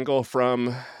 the single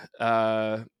from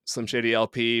Slim Shady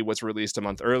LP, was released a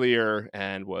month earlier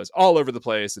and was all over the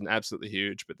place and absolutely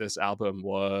huge. But this album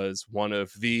was one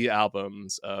of the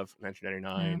albums of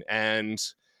 1999, and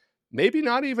maybe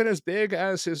not even as big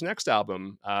as his next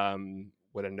album,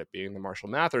 would end up being the Marshall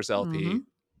Mathers LP.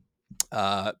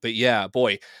 But yeah,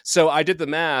 boy. So I did the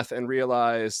math and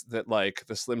realized that like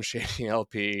the Slim Shady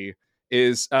LP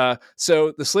is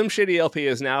so the Slim Shady LP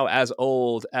is now as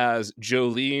old as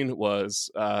Jolene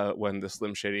was when the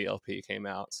Slim Shady LP came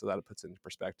out. So that puts it into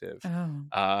perspective.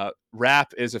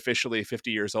 Rap is officially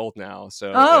 50 years old now.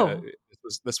 So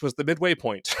this was the midway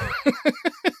point.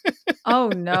 Oh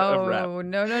no.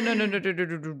 No.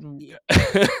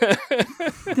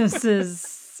 This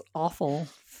is awful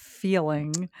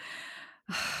feeling.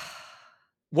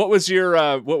 What was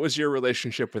your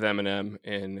relationship with Eminem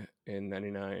in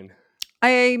 99?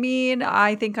 I mean,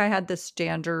 I think I had the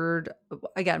standard.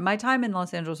 Again, my time in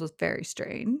Los Angeles was very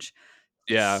strange.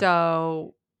 Yeah.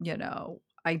 So,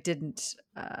 I didn't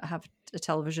have a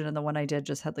television, and the one I did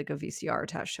just had like a VCR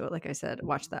attached to it. Like I said,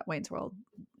 watched that Wayne's World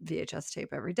VHS tape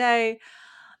every day.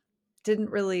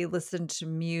 Didn't really listen to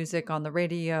music on the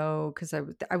radio because I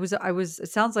was.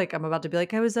 It sounds like I'm about to be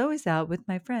like, I was always out with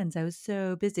my friends. I was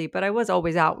so busy, but I was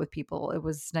always out with people. It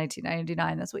was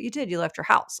 1999. That's what you did. You left your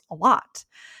house a lot.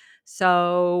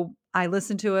 So I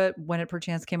listened to it when it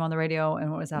perchance came on the radio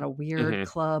and it was at a weird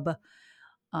club.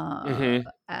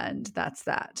 And that's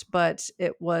that. But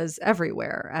it was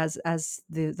everywhere as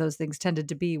those things tended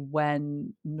to be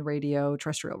when the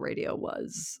terrestrial radio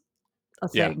was a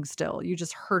thing still. You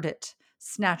just heard it,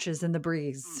 snatches in the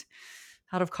breeze,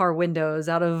 out of car windows,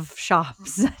 out of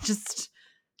shops, just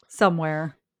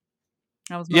somewhere.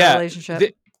 That was my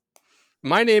relationship.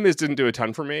 My Name Is didn't do a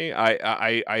ton for me.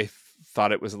 I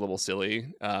thought it was a little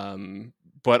silly,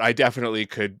 but I definitely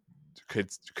could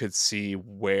see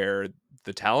where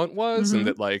the talent was, and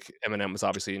that like Eminem was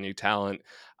obviously a new talent.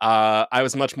 I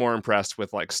was much more impressed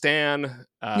with like Stan,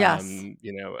 and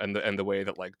the way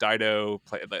that like Dido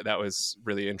played. That was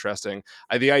really interesting.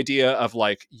 The idea of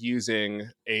like using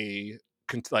a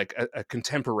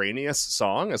contemporaneous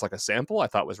song as like a sample, I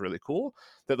thought was really cool.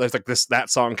 That there's like that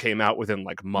song came out within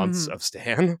like months of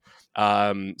Stan.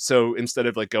 So instead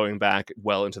of like going back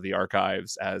well into the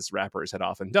archives as rappers had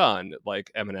often done, like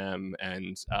Eminem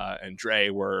and Dre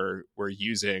were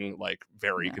using like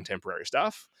very contemporary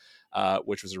stuff,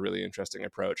 which was a really interesting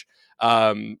approach.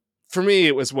 for me,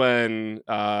 it was when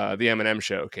the Eminem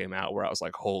show came out, where I was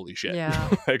like, "Holy shit! Yeah.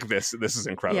 Like this is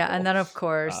incredible." Yeah, and then of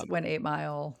course when 8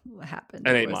 Mile happened,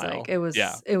 and it 8 was Mile, like it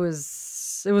yeah,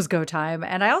 was go time.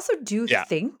 And I also do yeah,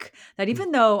 think that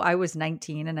even though I was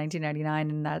 19 in 1999,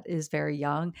 and that is very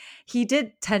young, he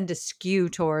did tend to skew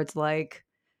towards like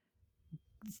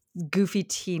goofy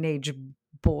teenage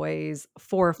boys,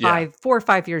 yeah. 4 or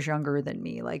 5 years younger than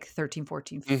me, like 13,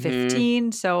 14, Mm-hmm.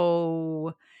 15.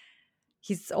 So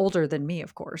he's older than me,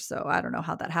 of course. So I don't know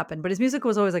how that happened, but his music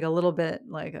was always like a little bit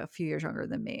like a few years younger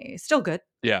than me. Still good.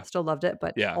 Yeah, Still loved it,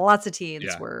 but yeah, lots of teens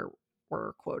yeah, were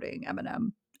quoting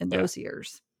Eminem in yeah. those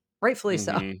years. Rightfully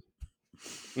so.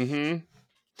 Mm-hmm. Mm-hmm.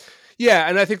 Yeah,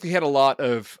 and I think he had a lot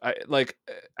of I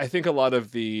think a lot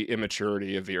of the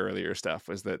immaturity of the earlier stuff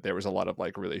was that there was a lot of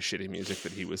like really shitty music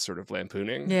that he was sort of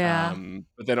lampooning, Yeah.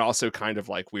 but then also kind of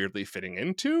like weirdly fitting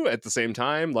into at the same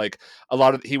time. Like a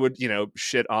lot of he would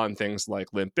shit on things like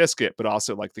Limp Bizkit, but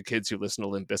also like the kids who listen to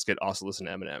Limp Bizkit also listen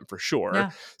to Eminem for sure. Yeah.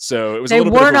 So it was a They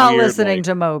little bit were of a not weird listening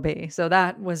to Moby. So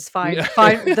that was fine.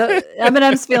 Fine. The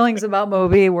Eminem's feelings about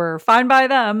Moby were fine by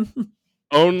them.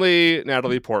 Only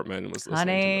Natalie Portman was listening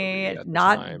to Moby Honey, at the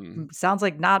not time. sounds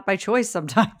like not by choice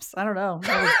sometimes. I don't know.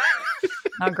 That was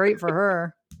not great for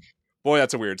her. Boy,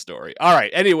 that's a weird story. All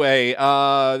right. Anyway,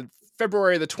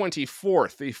 February the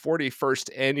 24th, the 41st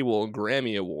annual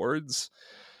Grammy Awards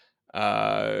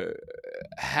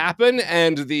happen,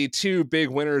 and the two big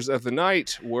winners of the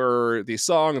night were the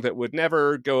song that would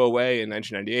never go away in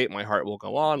 1998, My Heart Will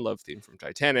Go On, love theme from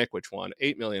Titanic, which won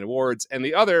 8 million awards, and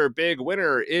the other big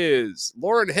winner is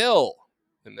Lauryn Hill.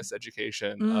 In this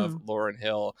education of Lauryn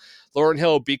Hill. Lauryn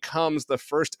Hill becomes the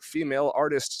first female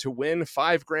artist to win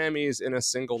 5 Grammys in a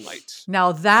single night.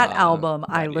 Now that album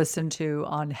I listened to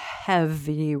on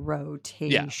heavy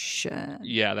rotation.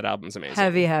 Yeah, that album's amazing.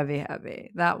 Heavy.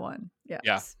 That one. Yes.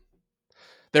 Yeah.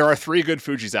 There are 3 good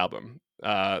Fugees albums.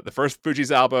 The first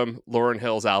Fugees album, Lauryn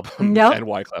Hill's album, and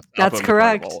Wyclef's album. That's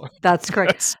correct. Carnival. That's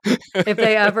correct. If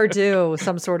they ever do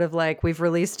some sort of like, we've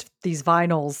released these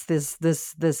vinyls, this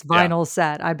vinyl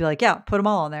set, I'd be like, yeah, put them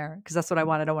all on there because that's what I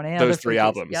wanted. I don't want any those other 3 Fugees.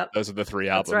 albums. Yep. Those are the 3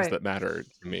 albums that matter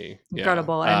to me.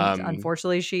 Incredible. Yeah. And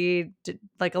unfortunately, she did,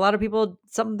 like a lot of people,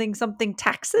 something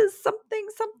taxes.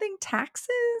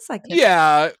 I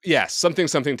can't. Yes,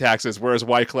 something taxes. Whereas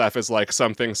Wyclef is like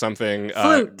something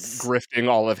flutes, grifting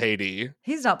all of Haiti.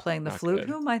 He's not playing the flute. Good.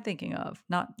 Who am I thinking of?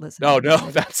 Not listening. Oh no,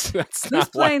 that's who's not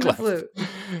playing Wyclef. the flute.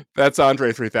 That's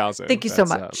Andre 3000. Thank you so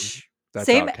much. That's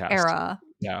Same Outcast. era.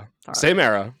 Yeah, sorry. Same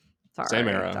era. Sorry. Same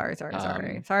era. Sorry,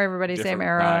 everybody. Same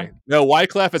era. Guy. No,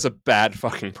 Wyclef is a bad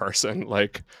fucking person.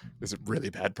 Like, is a really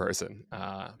bad person.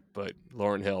 But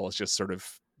Lauryn Hill is just sort of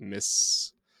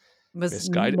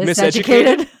misguided,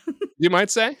 miseducated. You might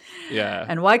say. Yeah.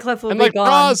 And Wyclef will and be like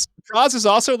gone. Praz is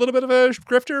also a little bit of a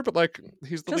grifter, but like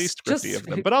he's the least grifty of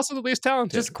them, but also the least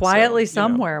talented. Just quietly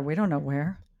somewhere. We don't know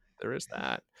where. There is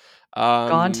that.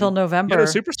 Gone till November.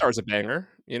 Superstar's a banger.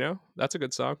 That's a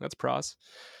good song. That's Praz.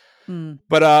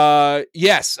 But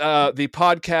yes, the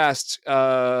podcast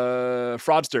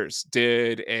Fraudsters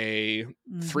did a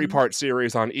 3-part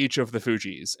series on each of the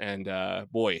Fugees, and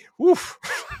boy, woof.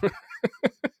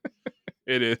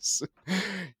 It is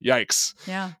yikes.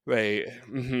 Yeah. They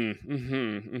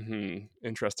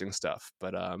interesting stuff.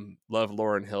 But love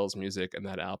Lauryn Hill's music, and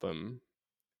that album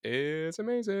is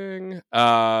amazing.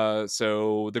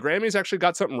 So the Grammys actually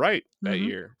got something right that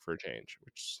year for a change,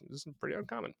 which is pretty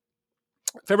uncommon.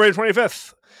 February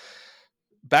 25th.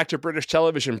 Back to British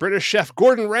television. British chef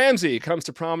Gordon Ramsay comes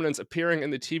to prominence, appearing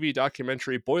in the TV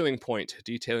documentary Boiling Point,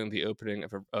 detailing the opening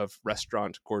of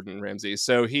restaurant Gordon Ramsay.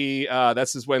 So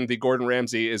this is when the Gordon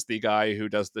Ramsay is the guy who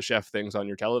does the chef things on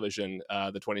your television.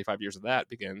 The 25 years of that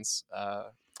begins.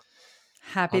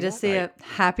 Happy to see it.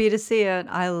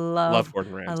 I love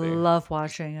Gordon Ramsay. I love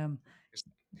watching him.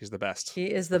 He's the best. He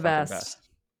is the best.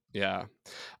 Yeah.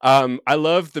 I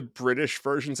love the British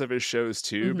versions of his shows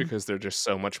too, because they're just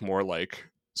so much more like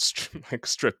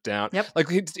stripped down. Yep. Like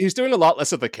he's doing a lot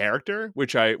less of the character,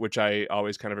 which I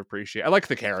always kind of appreciate. I like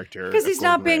the character because he's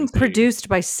not being produced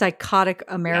by psychotic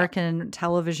American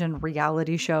television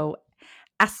reality show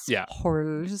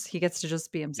assholes. He gets to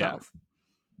just be himself.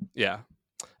 Yeah.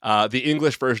 The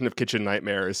English version of Kitchen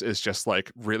Nightmares is just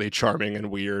like really charming and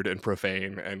weird and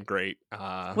profane and great.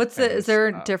 Is there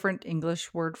a different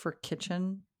English word for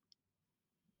kitchen?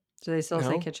 Do they still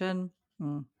say kitchen?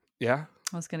 Yeah.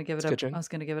 I was gonna give it kitchen. I was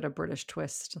gonna give it a British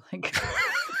twist, like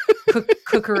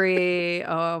cookery,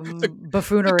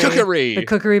 buffoonery. The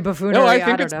cookery buffoonery. No, I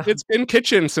think it's been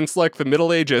kitchen since like the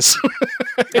Middle Ages.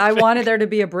 I wanted there to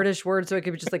be a British word so it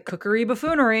could be just like cookery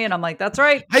buffoonery, and I'm like, that's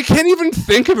right. I can't even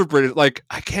think of a British, like,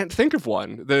 I can't think of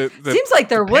one. The Seems like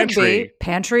there would be I don't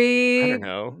pantry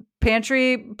know.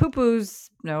 poo-poos.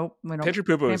 No, we don't. Pantry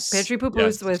poo-poos. Pantry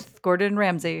poo-poos Yes. with Gordon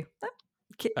Ramsay.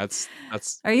 That's.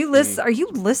 Are you listening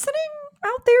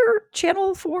out there,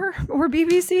 Channel 4 or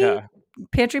BBC? Yeah.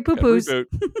 Pantry poo-poos.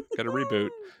 Got to reboot.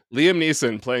 Liam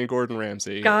Neeson playing Gordon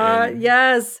Ramsay. God,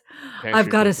 yes. I've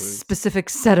got poo-poos. a specific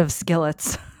set of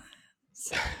skillets.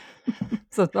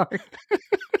 So sorry.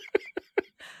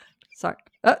 Sorry.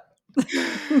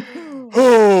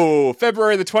 Oh,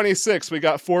 February the 26th, we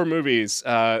got 4 movies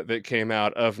that came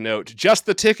out of note. Just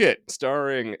the Ticket,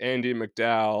 starring Andy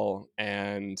McDowell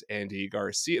and Andy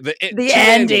Garcia. The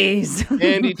Andes.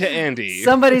 Andy to Andy.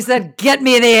 Somebody said, "Get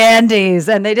me the Andes,"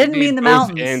 and they didn't mean the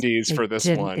mountains. Andes for this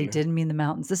one. They didn't mean the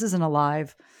mountains. This isn't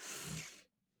alive.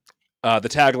 The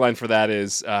tagline for that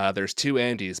is, "There's 2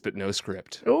 Andes, but no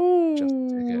script." Oh, Just the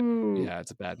Ticket. Yeah,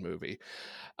 it's a bad movie.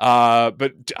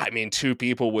 But I mean, 2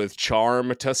 people with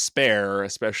charm to spare,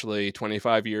 especially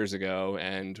 25 years ago,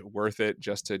 and worth it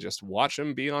just to watch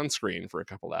them be on screen for a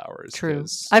couple hours. True.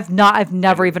 I've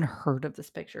never even heard of this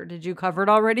picture. Did you cover it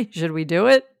already? Should we do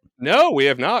it? No, we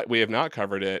have not. We have not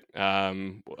covered it.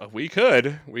 We could.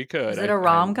 Is it a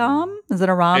rom-com? Is it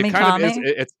a rom-com?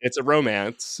 It's a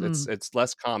romance. It's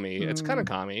less commie. It's kind of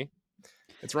commie.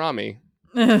 It's Rami.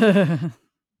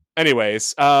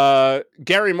 Anyways,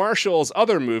 Gary Marshall's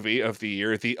other movie of the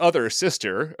year, The Other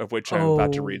Sister, of which I'm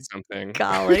about to read something.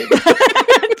 Golly.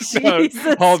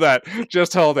 Hold that.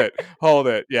 Just hold it. Hold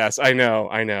it. Yes, I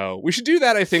know. We should do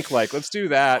that, I think, let's do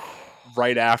that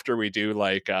right after we do,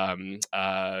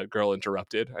 Girl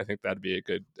Interrupted. I think that'd be a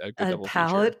good double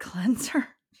palate feature. Cleanser.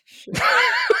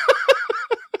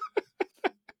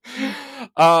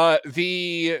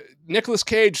 The Nicolas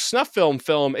Cage snuff film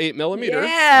 8mm.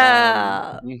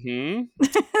 Yeah.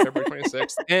 February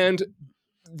 26th. And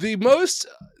the most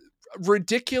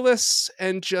ridiculous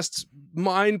and just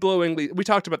mind-blowingly, we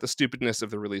talked about the stupidness of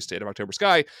the release date of October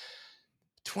Sky.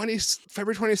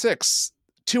 February 26th,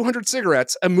 200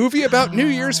 Cigarettes, a movie about New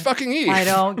Year's fucking Eve. I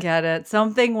don't get it.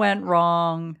 Something went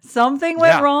wrong.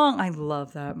 Wrong. I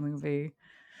love that movie.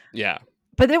 Yeah.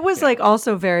 But it was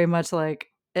also very much like,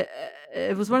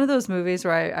 it was one of those movies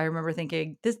where I remember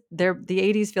thinking the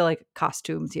 80s feel like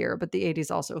costumes here, but the 80s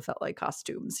also felt like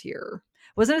costumes here.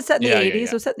 Wasn't it set in the 80s? Yeah.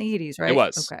 It was set in the 80s, right? It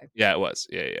was. Okay. Yeah, it was.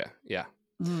 Yeah.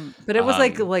 But it was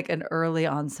like an early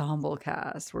ensemble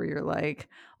cast where you're like,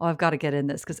 oh, I've got to get in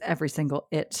this because every single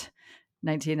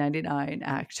 1999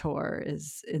 actor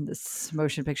is in this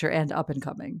motion picture and up and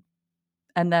coming.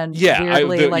 And then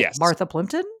weirdly, Martha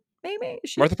Plimpton. Maybe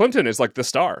Martha Plimpton is like the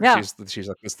star. Yeah. She's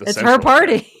like this. It's her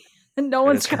party, and no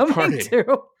one's coming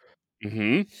to.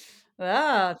 Mm-hmm.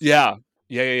 Ah. Yeah.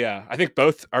 I think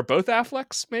both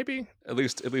Afflecks, maybe at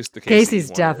least the Casey's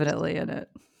definitely in it.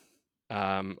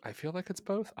 I feel like it's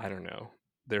both. I don't know.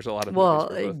 There's a lot of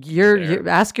you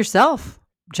ask yourself,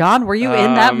 John, were you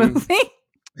in that movie?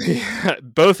 Yeah,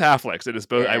 both Afflecks. It is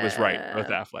both. Yeah. I was right. Both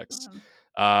Afflecks.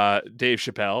 Dave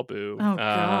Chappelle, boo.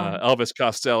 Elvis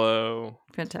Costello,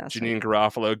 fantastic. Janine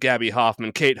Garofalo, Gabby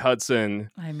Hoffman, Kate Hudson.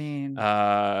 I mean,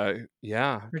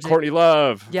 Courtney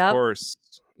Love, yep. Of course.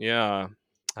 Yeah.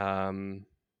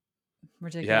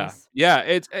 Ridiculous. Yeah.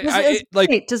 I'm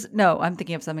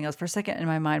thinking of something else for a second in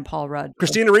my mind. Paul Rudd,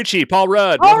 Christina Ricci, Paul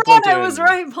Rudd. I was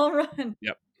right. Paul Rudd.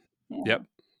 Yep.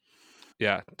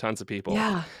 Yeah, tons of people.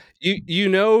 Yeah.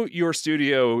 Your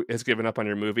studio has given up on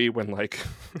your movie when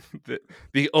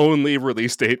the only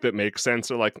release date that makes sense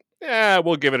are like,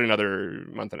 we'll give it another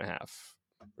month and a half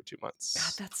or 2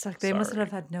 months. God, that sucked. They must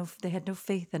have had no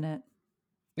faith in it.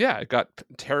 Yeah, it got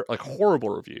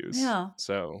horrible reviews. Yeah.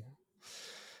 So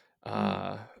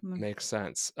makes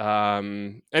sense.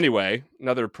 Anyway,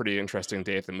 another pretty interesting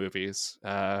day at the movies.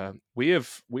 We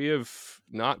have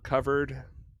not covered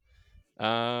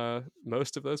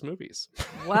most of those movies.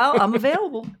 Well, I'm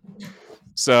available.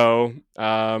 So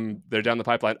they're down the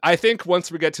pipeline. I think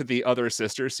once we get to the Other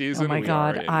Sister season, oh my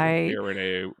God, we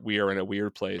are in a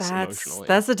weird place emotionally.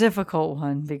 That's a difficult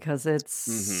one because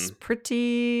it's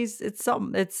pretty.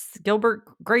 It's Gilbert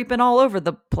graping all over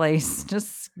the place,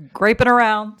 just graping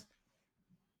around.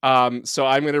 So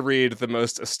I'm going to read the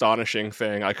most astonishing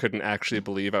thing. I couldn't actually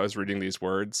believe I was reading these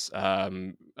words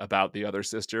about the Other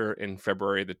Sister in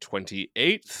February the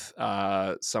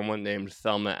 28th. Someone named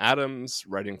Thelma Adams,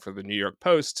 writing for the New York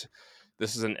Post.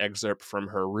 This is an excerpt from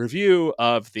her review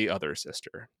of The Other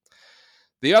Sister.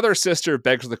 The Other Sister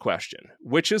begs the question,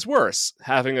 which is worse,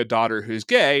 having a daughter who's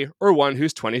gay or one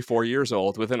who's 24 years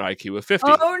old with an IQ of 50?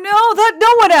 Oh, no,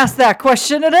 no one asked that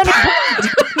question at any point.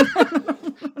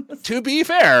 to be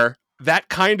fair, that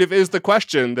kind of is the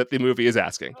question that the movie is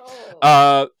asking.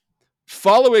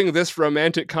 Following this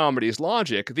romantic comedy's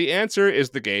logic, the answer is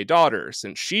the gay daughter,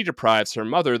 since she deprives her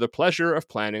mother the pleasure of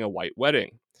planning a white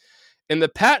wedding. In the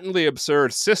patently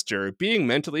absurd sister, being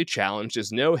mentally challenged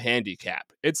is no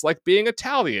handicap. It's like being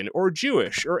Italian or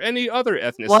Jewish or any other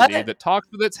ethnicity that talks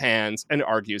with its hands and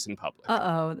argues in public.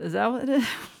 Is that what it is?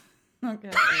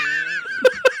 Okay.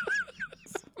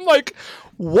 I'm like,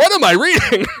 what am I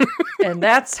reading? And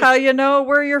that's how you know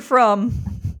where you're from.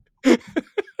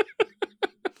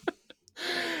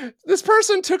 This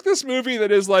person took this movie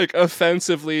that is like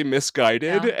offensively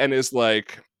misguided and is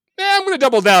like, I'm going to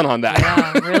double down on that.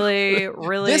 Yeah, really.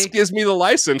 This gives me the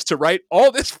license to write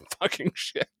all this fucking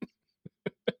shit.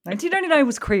 1999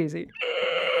 was crazy.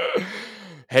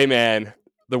 Hey, man,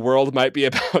 the world might be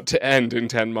about to end in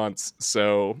 10 months.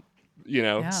 So,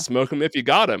 smoke them if you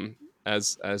got them,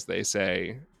 as they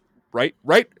say. Write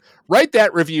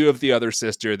that review of The Other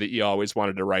Sister that you always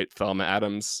wanted to write, Thelma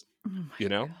Adams.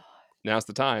 God. Now's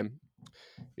the time.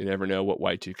 You never know what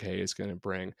Y2K is going to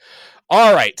bring.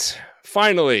 All right.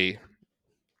 Finally,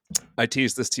 I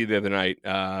teased this to you the other night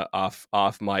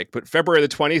off mic, but February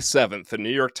the 27th, the New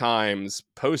York Times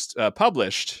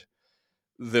published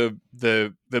the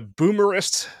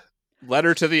boomerest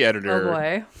letter to the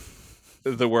editor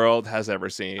the world has ever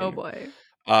seen. Oh boy.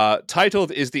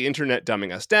 Titled, "Is the Internet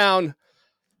Dumbing Us Down?"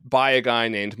 by a guy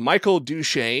named Michael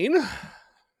Duchesne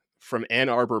from Ann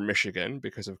Arbor, Michigan,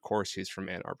 because of course he's from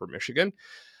Ann Arbor, Michigan,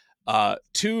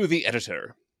 to the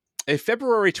editor. A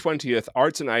February 20th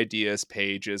Arts and Ideas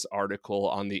page's article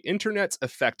on the internet's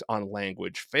effect on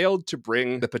language failed to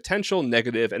bring the potential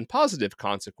negative and positive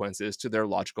consequences to their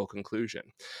logical conclusion.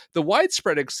 The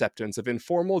widespread acceptance of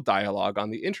informal dialogue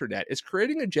on the internet is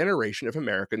creating a generation of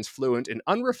Americans fluent in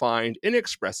unrefined,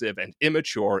 inexpressive, and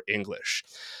immature English.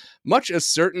 Much as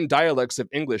certain dialects of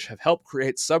English have helped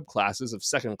create subclasses of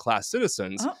second-class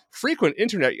citizens, frequent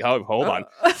internet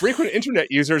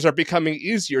users are becoming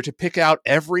easier to pick out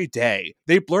every day.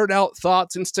 They blurt out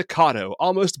thoughts in staccato,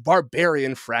 almost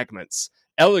barbarian fragments.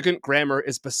 Elegant grammar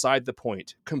is beside the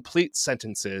point. Complete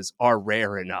sentences are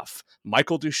rare enough.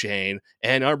 Michael Duchesne,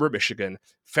 Ann Arbor, Michigan,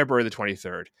 February the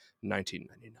 23rd,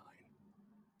 1999.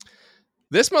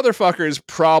 This motherfucker's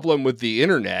problem with the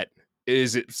internet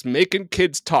is it's making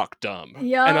kids talk dumb.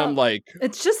 Yeah. And I'm like,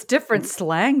 it's just different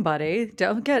slang, buddy.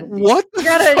 Don't get what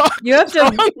you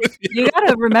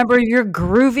gotta remember your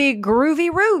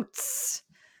groovy roots.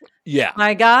 Yeah.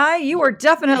 My guy, you are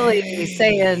definitely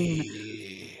saying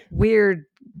weird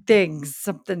things,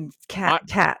 something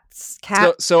cats.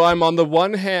 So I'm on the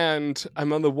one hand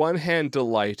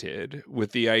delighted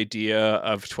with the idea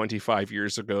of 25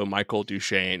 years ago Michael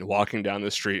Duchesne walking down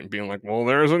the street and being like, well,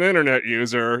 there's an internet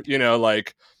user,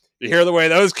 like, you hear the way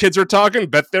those kids are talking,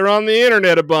 bet they're on the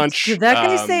internet a bunch. Did that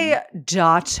guy say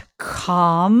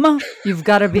 .com? You've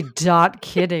got to be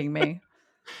kidding me.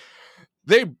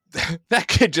 That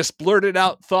kid just blurted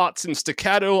out thoughts in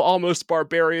staccato, almost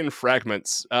barbarian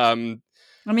fragments.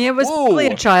 It was probably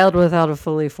a child without a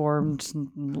fully formed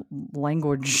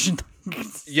language.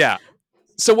 Yeah.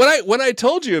 So when I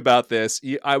told you about this,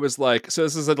 I was like, so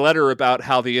this is a letter about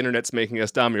how the internet's making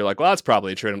us dumb. You're like, well, that's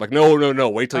probably true. And I'm like, no.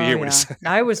 Wait till you hear what it says.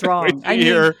 I was wrong.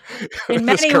 In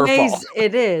many ways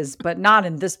it is, but not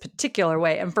in this particular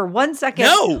way. And for 1 second,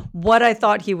 what I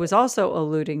thought he was also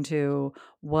alluding to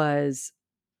was,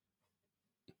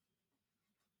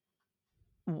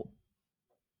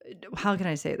 how can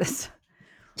I say this?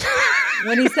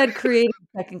 When he said creating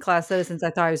second-class citizens, I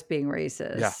thought I was being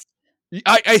racist. Yeah.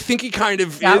 I think he kind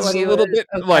of is a little bit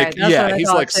like, he's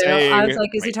like too. Saying... I was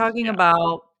like, is he talking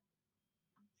about...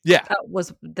 Yeah.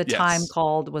 Was the time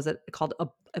called... Was it called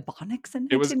Ebonics?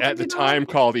 It was at the time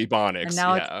called Ebonics. And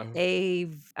now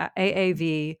it's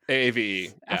AAV.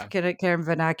 AAVE. African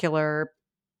Vernacular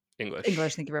English.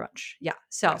 Thank you very much. Yeah.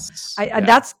 So and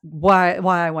that's why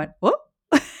I went, whoop.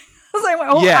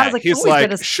 I was like, he's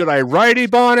like, should I write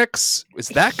Ebonics? Is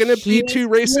that going to be too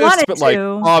racist? But like,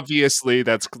 obviously,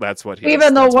 that's what he.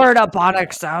 Even the word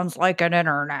Ebonics sounds like an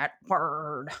internet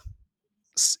word.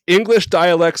 English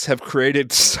dialects have created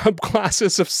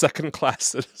subclasses of second-class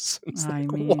citizens. I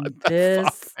mean, what the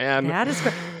fuck, man? That is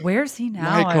great. Where's he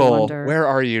now? Michael, I wonder. Where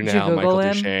are you now, Michael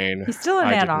Duchesne? He's still in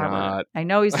Ann Arbor. I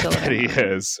know he's still in Ann Arbor. He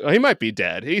is. He might be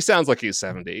dead. He sounds like he's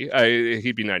 70.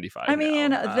 He'd be 95. I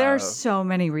mean, there's so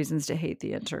many reasons to hate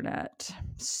the internet.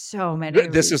 So many.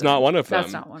 This is not one of them.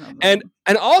 That's not one of them.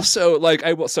 And also, like,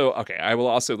 I will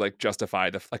also like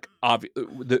justify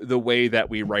the way that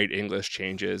we write English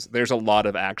changes. There's a lot lot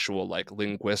of actual like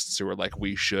linguists who are like,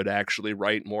 we should actually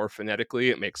write more phonetically.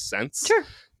 It makes sense. Sure.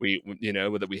 We,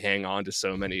 that we hang on to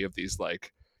so many of these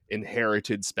like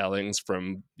inherited spellings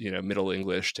from, Middle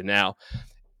English to now.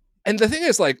 And the thing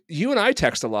is, like, you and I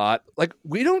text a lot. Like,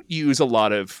 we don't use a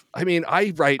lot of. I mean,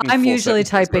 I write in I'm full usually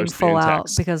sentences typing mostly full in out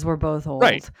text. because we're both old.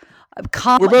 Right.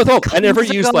 We're both old. I never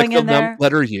Commas are use like going the in there.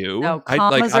 letter U. No, I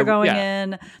like. commas are going Yeah.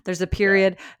 in. There's a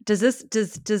period. Does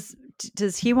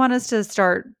he want us to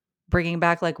start bringing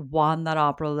back like Juan that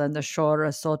opera and the shore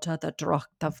sota the drocht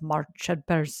of march and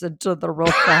person to the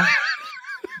rota?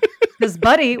 Because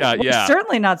buddy, we're Yeah.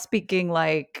 certainly not speaking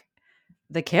like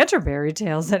the Canterbury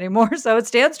Tales anymore. So it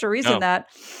stands to reason No. that,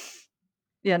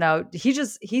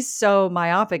 he's so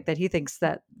myopic that he thinks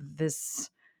that this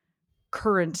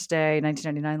current day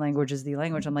 1999 language is the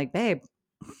language. I'm like, babe,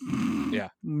 Yeah.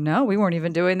 no, we weren't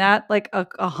even doing that like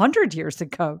 100 years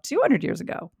ago, 200 years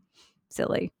ago.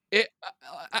 Silly.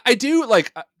 I do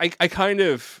like. I kind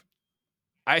of.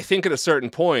 I think at a certain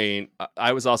point,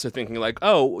 I was also thinking like,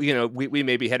 oh, we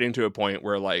may be heading to a point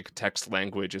where like text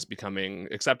language is becoming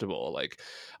acceptable. Like,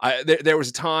 there was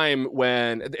a time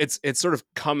when it's sort of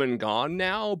come and gone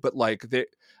now, but like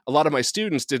a lot of my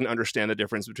students didn't understand the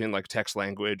difference between like text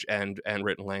language and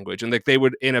written language, and like they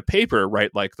would in a paper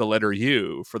write like the letter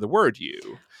U for the word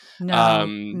U.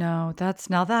 No, that's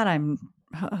now that I'm.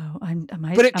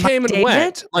 But it came and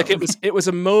went. Like it was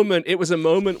a moment. It was a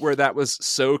moment where that was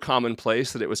so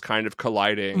commonplace that it was kind of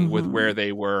colliding with where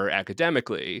they were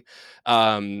academically,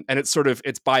 and it's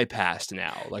bypassed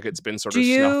now. Like it's been sort of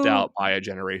snuffed out by a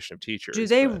generation of teachers. Do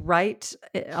they write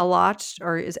a lot,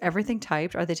 or is everything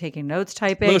typed? Are they taking notes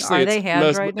typing? Mostly are they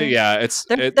handwriting?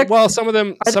 Well, some of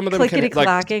them clickety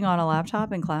clacking on a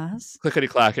laptop in class. Clickety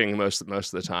clacking most of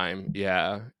the time.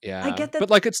 Yeah. I get that, but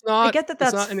like it's not. I get that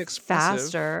that's not inexpensive.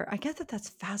 faster. I get that that's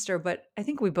faster, but I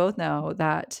think we both know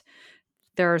that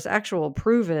there's actual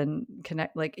proven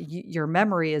your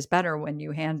memory is better when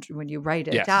you write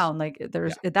it down. Like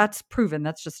that's proven.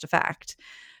 That's just a fact.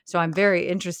 So I'm very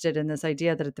interested in this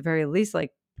idea that at the very least,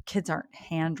 like kids aren't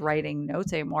handwriting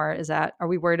notes anymore. Are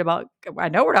we worried about? I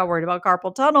know we're not worried about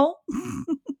carpal tunnel.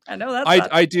 I know that.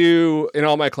 I do in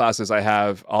all my classes. I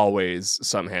have always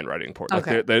some handwriting port.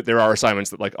 Okay. Like there are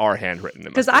assignments that like are handwritten.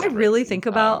 Because I really think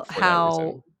about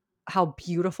how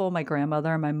beautiful my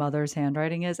grandmother and my mother's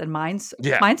handwriting is, and mine's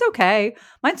okay.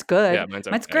 Mine's good. Yeah,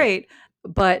 mine's great.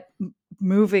 But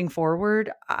moving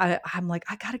forward, I'm like,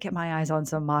 I got to get my eyes on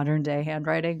some modern day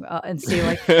handwriting and see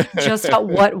like just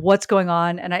what's going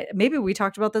on. And maybe we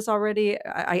talked about this already.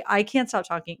 I can't stop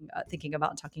thinking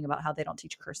about how they don't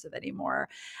teach cursive anymore,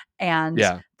 and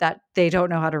that they don't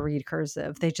know how to read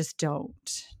cursive. They just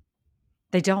don't.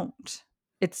 They don't.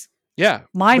 It's mind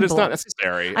blowing. But it's not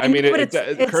necessary. I mean,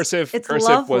 cursive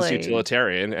was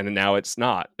utilitarian, and now it's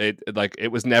not.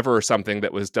 It was never something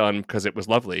that was done because it was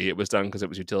lovely. It was done because it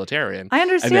was utilitarian. I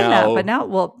understand that, but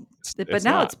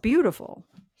now it's beautiful,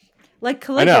 like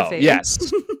calligraphy. I know,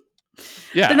 yes.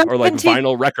 Yeah, or like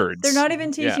vinyl records. They're not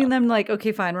even teaching them like,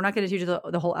 okay, fine, we're not going to teach you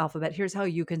the whole alphabet. Here's how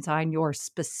you can sign your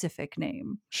specific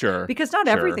name. Sure. Because not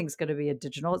everything's going to be a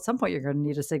digital. At some point, you're going to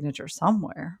need a signature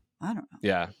somewhere. I don't know.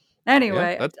 Yeah.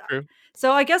 Anyway, that's true.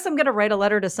 So I guess I'm going to write a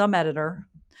letter to some editor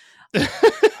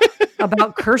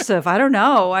about cursive. I don't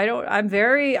know.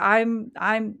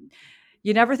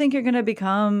 You never think you're going to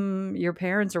become your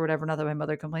parents or whatever. Not that my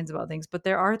mother complains about things, but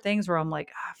there are things where I'm like,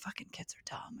 fucking kids are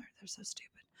dumb. They're so stupid.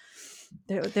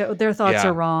 Their thoughts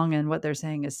are wrong, and what they're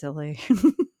saying is silly.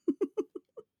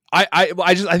 I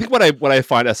think what I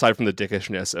find, aside from the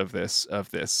dickishness of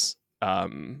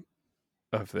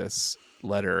this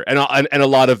letter and a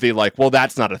lot of the like, well,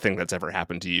 that's not a thing that's ever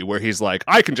happened to you, where he's like,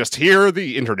 I can just hear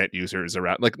the internet users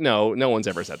around. Like, no one's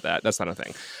ever said that. That's not a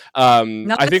thing.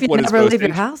 Not I think if what you is never leave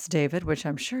your house, David, which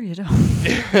I'm sure you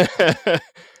don't.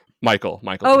 Michael.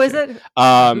 Oh, is it?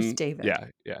 Who's David?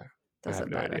 Yeah.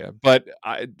 Doesn't I have no matter. idea, but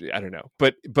I don't know.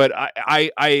 But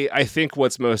I think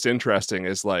what's most interesting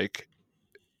is like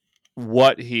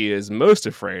what he is most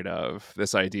afraid of.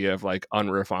 This idea of like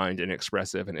unrefined,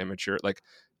 inexpressive, and immature. Like,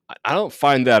 I don't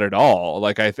find that at all.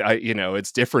 Like I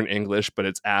it's different English, but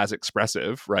it's as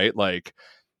expressive, right? Like,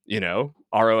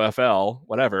 ROFL,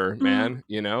 whatever, man.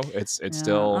 It's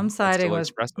still. I'm siding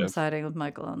expressive. I'm siding with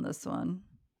Michael on this one.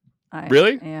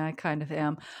 Really? Yeah, I kind of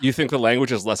am. You think the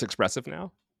language is less expressive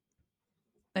now?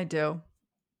 I do.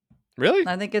 Really?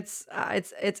 I think it's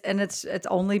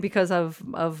only because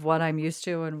of what I'm used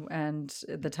to and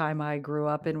the time I grew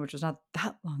up in, which was not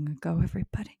that long ago,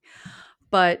 everybody.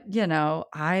 But, you know,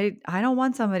 I don't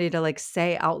want somebody to like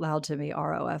say out loud to me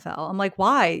ROFL. I'm like,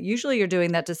 why? Usually you're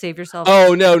doing that to save yourself.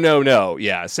 Oh, no.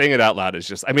 Yeah, saying it out loud is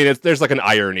just, I mean, there's like an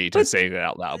irony to But saying it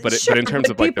out loud, but sure, in terms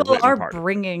but of like the people written are part of it.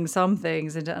 bringing some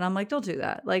things into, and I'm like, don't do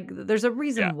that. Like, there's a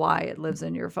reason Yeah. why it lives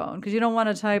in your phone because you don't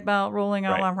want to type out rolling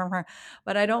out, Right.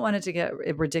 but I don't want it to get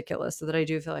ridiculous so that I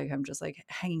do feel like I'm just like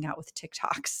hanging out with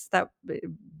TikToks. That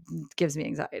gives me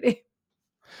anxiety.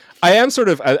 I am sort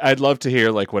of, I'd love to hear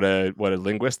like what a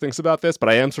linguist thinks about this, but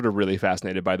I am sort of really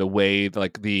fascinated by the way,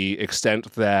 like the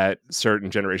extent that certain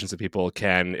generations of people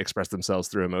can express themselves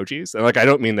through emojis. And like, I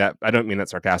don't mean that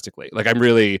sarcastically. Like,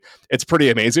 it's pretty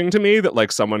amazing to me that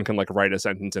like someone can like write a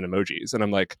sentence in emojis. And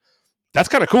I'm like, that's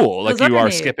kind of cool. Like, you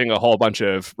are skipping a whole bunch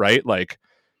of, right? Like,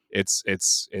 it's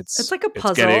like a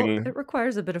puzzle. It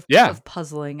requires a bit of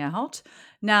puzzling out.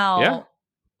 Now,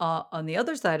 on the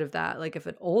other side of that, like if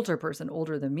an older person,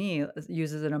 older than me,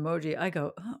 uses an emoji, I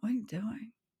go, oh, what are you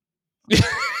doing?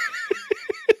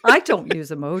 I don't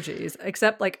use emojis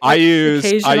except like I use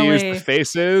occasionally the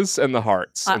faces and the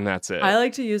hearts, and that's it. I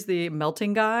like to use the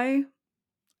melting guy.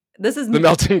 This is the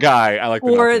melting guy. I like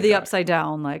the guy. upside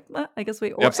down. Like, I guess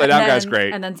the upside down guy's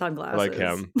great, and then sunglasses. I like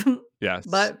him. Yes,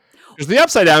 but because the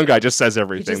upside down guy just says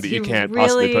everything that you can't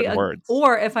possibly put in words.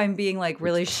 Or if I'm being like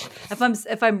really,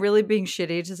 if I'm really being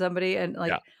shitty to somebody, and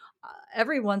like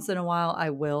every once in a while,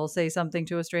 I will say something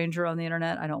to a stranger on the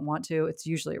internet. I don't want to. It's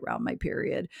usually around my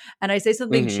period, and I say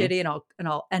something shitty, and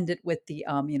I'll end it with the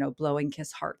blowing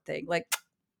kiss heart thing, like.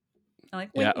 I'm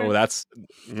like, wait, that's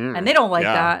and they don't like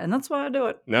that, and that's why I do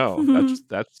it. No,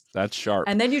 that's sharp.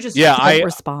 And then you just don't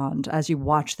respond as you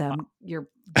watch them. You're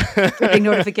getting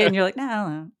notification. You're like,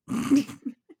 nah.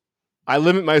 I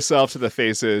limit myself to the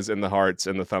faces and the hearts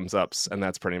and the thumbs ups, and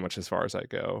that's pretty much as far as I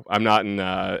go. I'm not in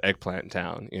eggplant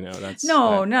town, you know.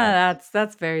 That's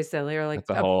that's very silly. Or like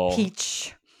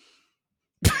peach.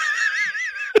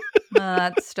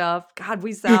 That stuff. God,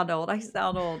 we sound old. I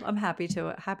sound old. I'm happy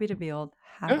to be old.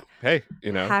 Hey,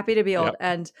 you know, happy to be old.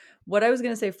 And what I was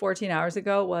going to say 14 hours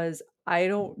ago was, I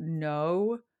don't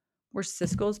know where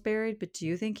Siskel's buried, but do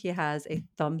you think he has a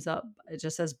thumbs up? It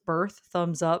just says birth,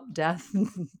 thumbs up, death,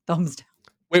 thumbs down.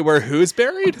 Wait, where who's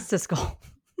buried? Siskel.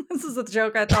 This is a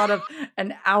joke I thought of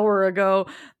an hour ago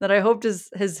that I hoped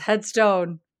his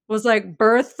headstone was like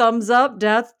birth, thumbs up,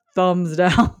 death, thumbs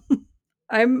down.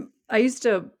 I used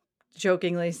to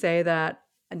jokingly say that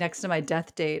next to my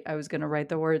death date, I was going to write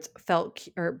the words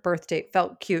birth date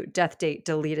felt cute, death date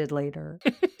deleted later.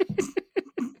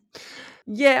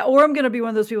 Yeah, or I'm going to be one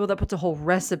of those people that puts a whole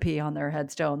recipe on their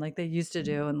headstone like they used to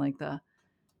do. And like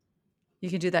you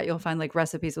can do that. You'll find like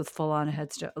recipes with full on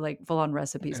headstone, like full on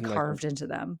recipes and carved into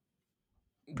them.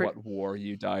 What war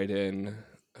you died in.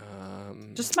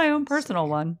 Just my own personal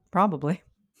one, probably.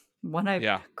 One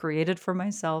I've created for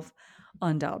myself,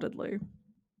 undoubtedly.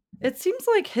 It seems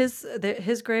like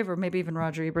his grave, or maybe even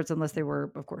Roger Ebert's, unless they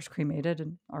were, of course, cremated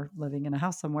and are living in a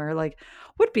house somewhere, like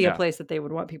would be a place that they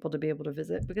would want people to be able to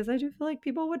visit, because I do feel like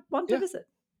people would want to visit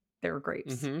their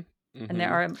graves. And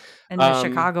there are in the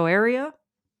Chicago area.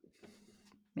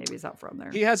 Maybe he's not from there.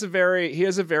 He has a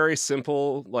very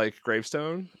simple like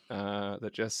gravestone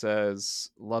that just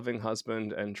says "loving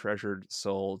husband and treasured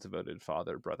soul, devoted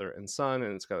father, brother, and son,"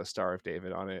 and it's got a Star of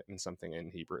David on it and something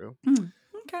in Hebrew.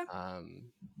 Okay.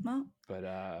 Well, but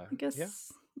I guess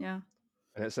yeah.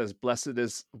 And it says, "Blessed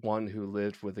is one who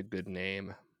lived with a good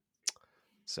name."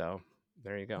 So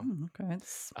there you go. Okay.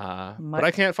 But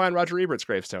I can't find Roger Ebert's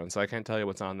gravestone, so I can't tell you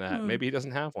what's on that. Maybe he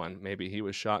doesn't have one. Maybe he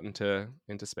was shot into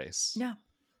space. Yeah.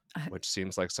 Which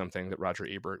seems like something that Roger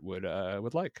Ebert would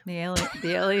like. The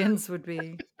aliens would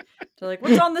be. They're like,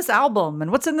 what's on this album and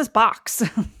what's in this box?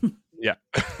 Yeah.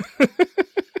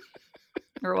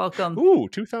 You're welcome. Ooh,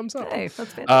 2 thumbs up. Hey,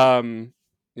 that's fantastic.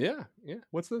 Yeah.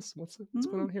 What's this? What's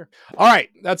going on here? All right,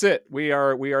 that's it. We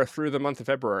are through the month of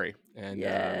February, and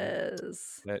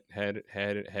yes,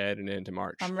 heading into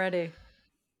March. I'm ready.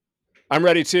 I'm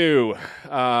ready too.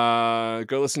 Go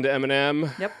listen to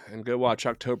Eminem. Yep. And go watch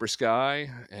October Sky,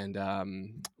 and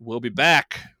we'll be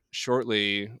back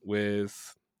shortly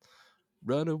with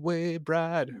Runaway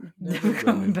Bride. Never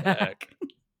coming back.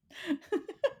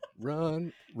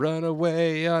 Run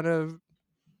away out of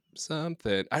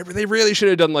something. They really should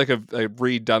have done like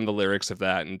redone the lyrics of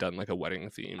that and done like a wedding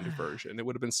themed version. It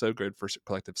would have been so good for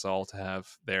Collective Soul to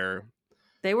have their.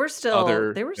 They were still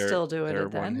doing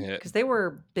it then, because they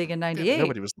were big in '98.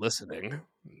 Nobody was listening.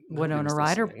 Winona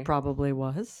Ryder probably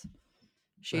was.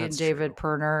 And David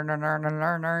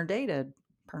Perner dated.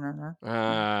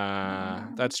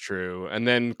 That's true. And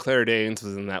then Claire Danes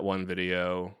was in that one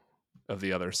video of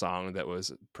the other song that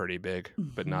was pretty big,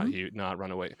 but Mhm. not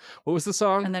Runaway. What was the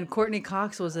song? And then Courtney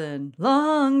Cox was in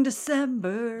Long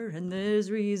December, and there's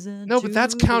reason No, but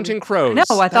that's to believe. Counting I know. Crows. I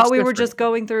thought That's we were different. just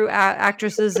going through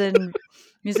actresses in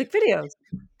music videos.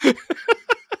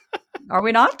 Are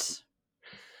we not?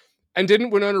 And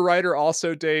didn't Winona Ryder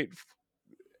also date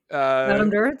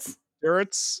Adam Duritz?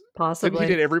 Duritz? Didn't he Possibly.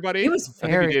 date everybody? He was I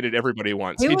think he very dated everybody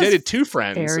once. he He was dated two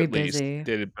friends very at least. busy.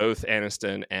 Dated both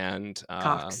Aniston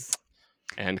Cox.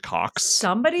 and Cox.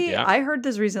 Somebody, Yeah. I heard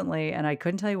this recently, and I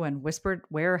couldn't tell you when, whispered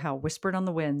on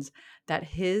the winds, that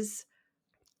his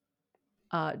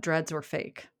dreads were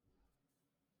fake.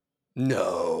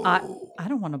 No. I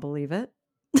don't want to believe it.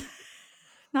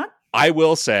 Not. I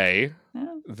will say Yeah.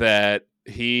 that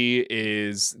he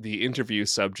is the interview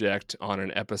subject on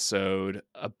an episode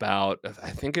about,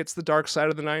 I think it's The Dark Side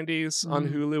of the 90s on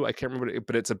Hulu. I can't remember,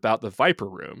 but it's about the Viper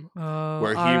Room,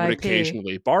 where he would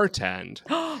occasionally bartend.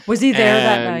 Was he there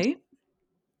that night?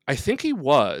 I think he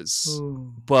was.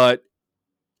 Ooh. But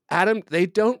Adam, they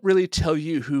don't really tell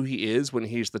you who he is when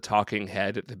he's the talking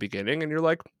head at the beginning, and you're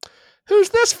like, who's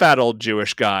this fat old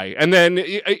Jewish guy? And then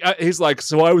he's like,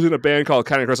 so I was in a band called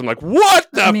Counting Crows. I'm like, what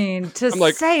the? I mean,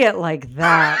 say it like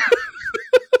that.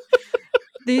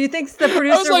 Do you think the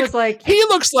producer was like, he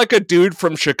looks like a dude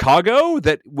from Chicago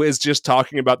that was just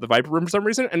talking about the Viper Room for some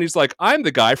reason, and he's like, I'm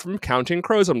the guy from Counting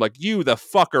Crows. I'm like, you the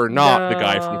fuck are not the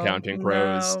guy from Counting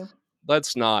Crows. No.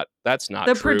 That's not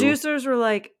the true. Producers were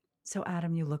like, so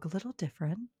Adam, you look a little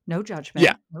different. No judgment.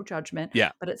 Yeah. No judgment.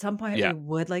 Yeah. But at some point, we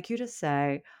would like you to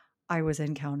say, I was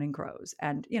in Counting Crows.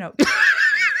 And,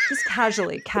 just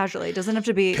casually. It doesn't have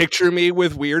to be. Picture me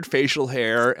with weird facial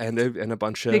hair and a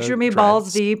bunch of. Picture me dreads.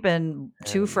 balls deep and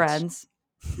two friends.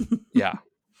 Yeah.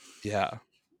 Yeah.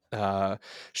 I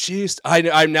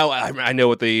know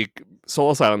what the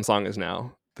Soul Asylum song is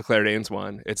now. The Claire Danes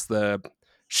one. It's the.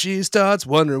 She starts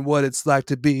wondering what it's like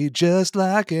to be just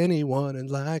like anyone and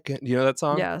like it. You know that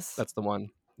song? Yes. That's the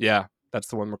one. Yeah. That's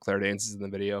the one where Claire Danes is in the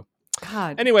video.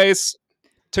 God. Anyways,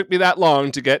 took me that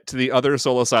long to get to the other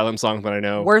Soul Asylum song that I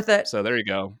know. Worth it. So there you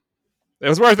go. It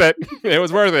was worth it. It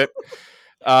was worth it.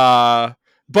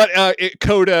 But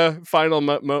Coda, final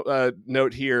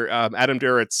note here. Adam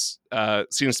Duritz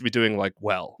seems to be doing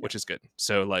well, which is good.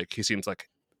 So he seems like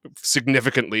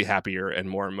significantly happier and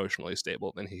more emotionally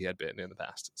stable than he had been in the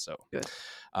past. So good.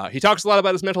 He talks a lot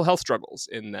about his mental health struggles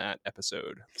in that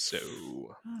episode. So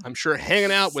I'm sure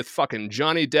hanging out with fucking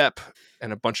Johnny Depp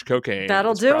and a bunch of cocaine.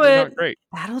 That'll do it. Not great.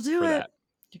 That'll do it.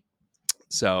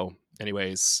 So,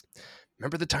 anyways,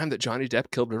 remember the time that Johnny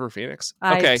Depp killed River Phoenix?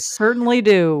 I certainly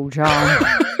do, John.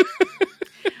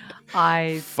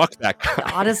 Fuck that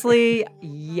guy. Honestly,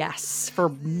 yes, for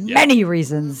many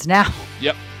reasons now.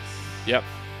 Yep.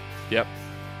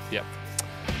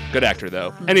 Good actor,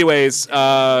 though. Anyways,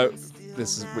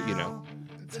 this is,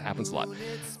 it happens a lot.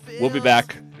 We'll be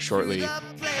back shortly. Talk to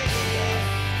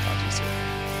you soon.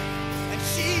 And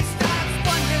she starts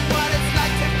wondering what it's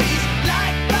like to be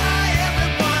liked by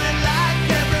everyone and like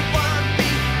everyone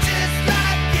be just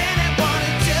like anyone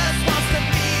who just wants to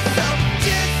be so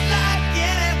just like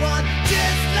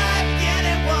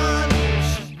anyone.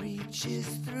 She reaches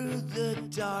through the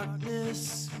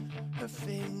darkness, her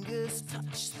fingers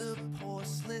touch the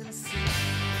porcelain sink.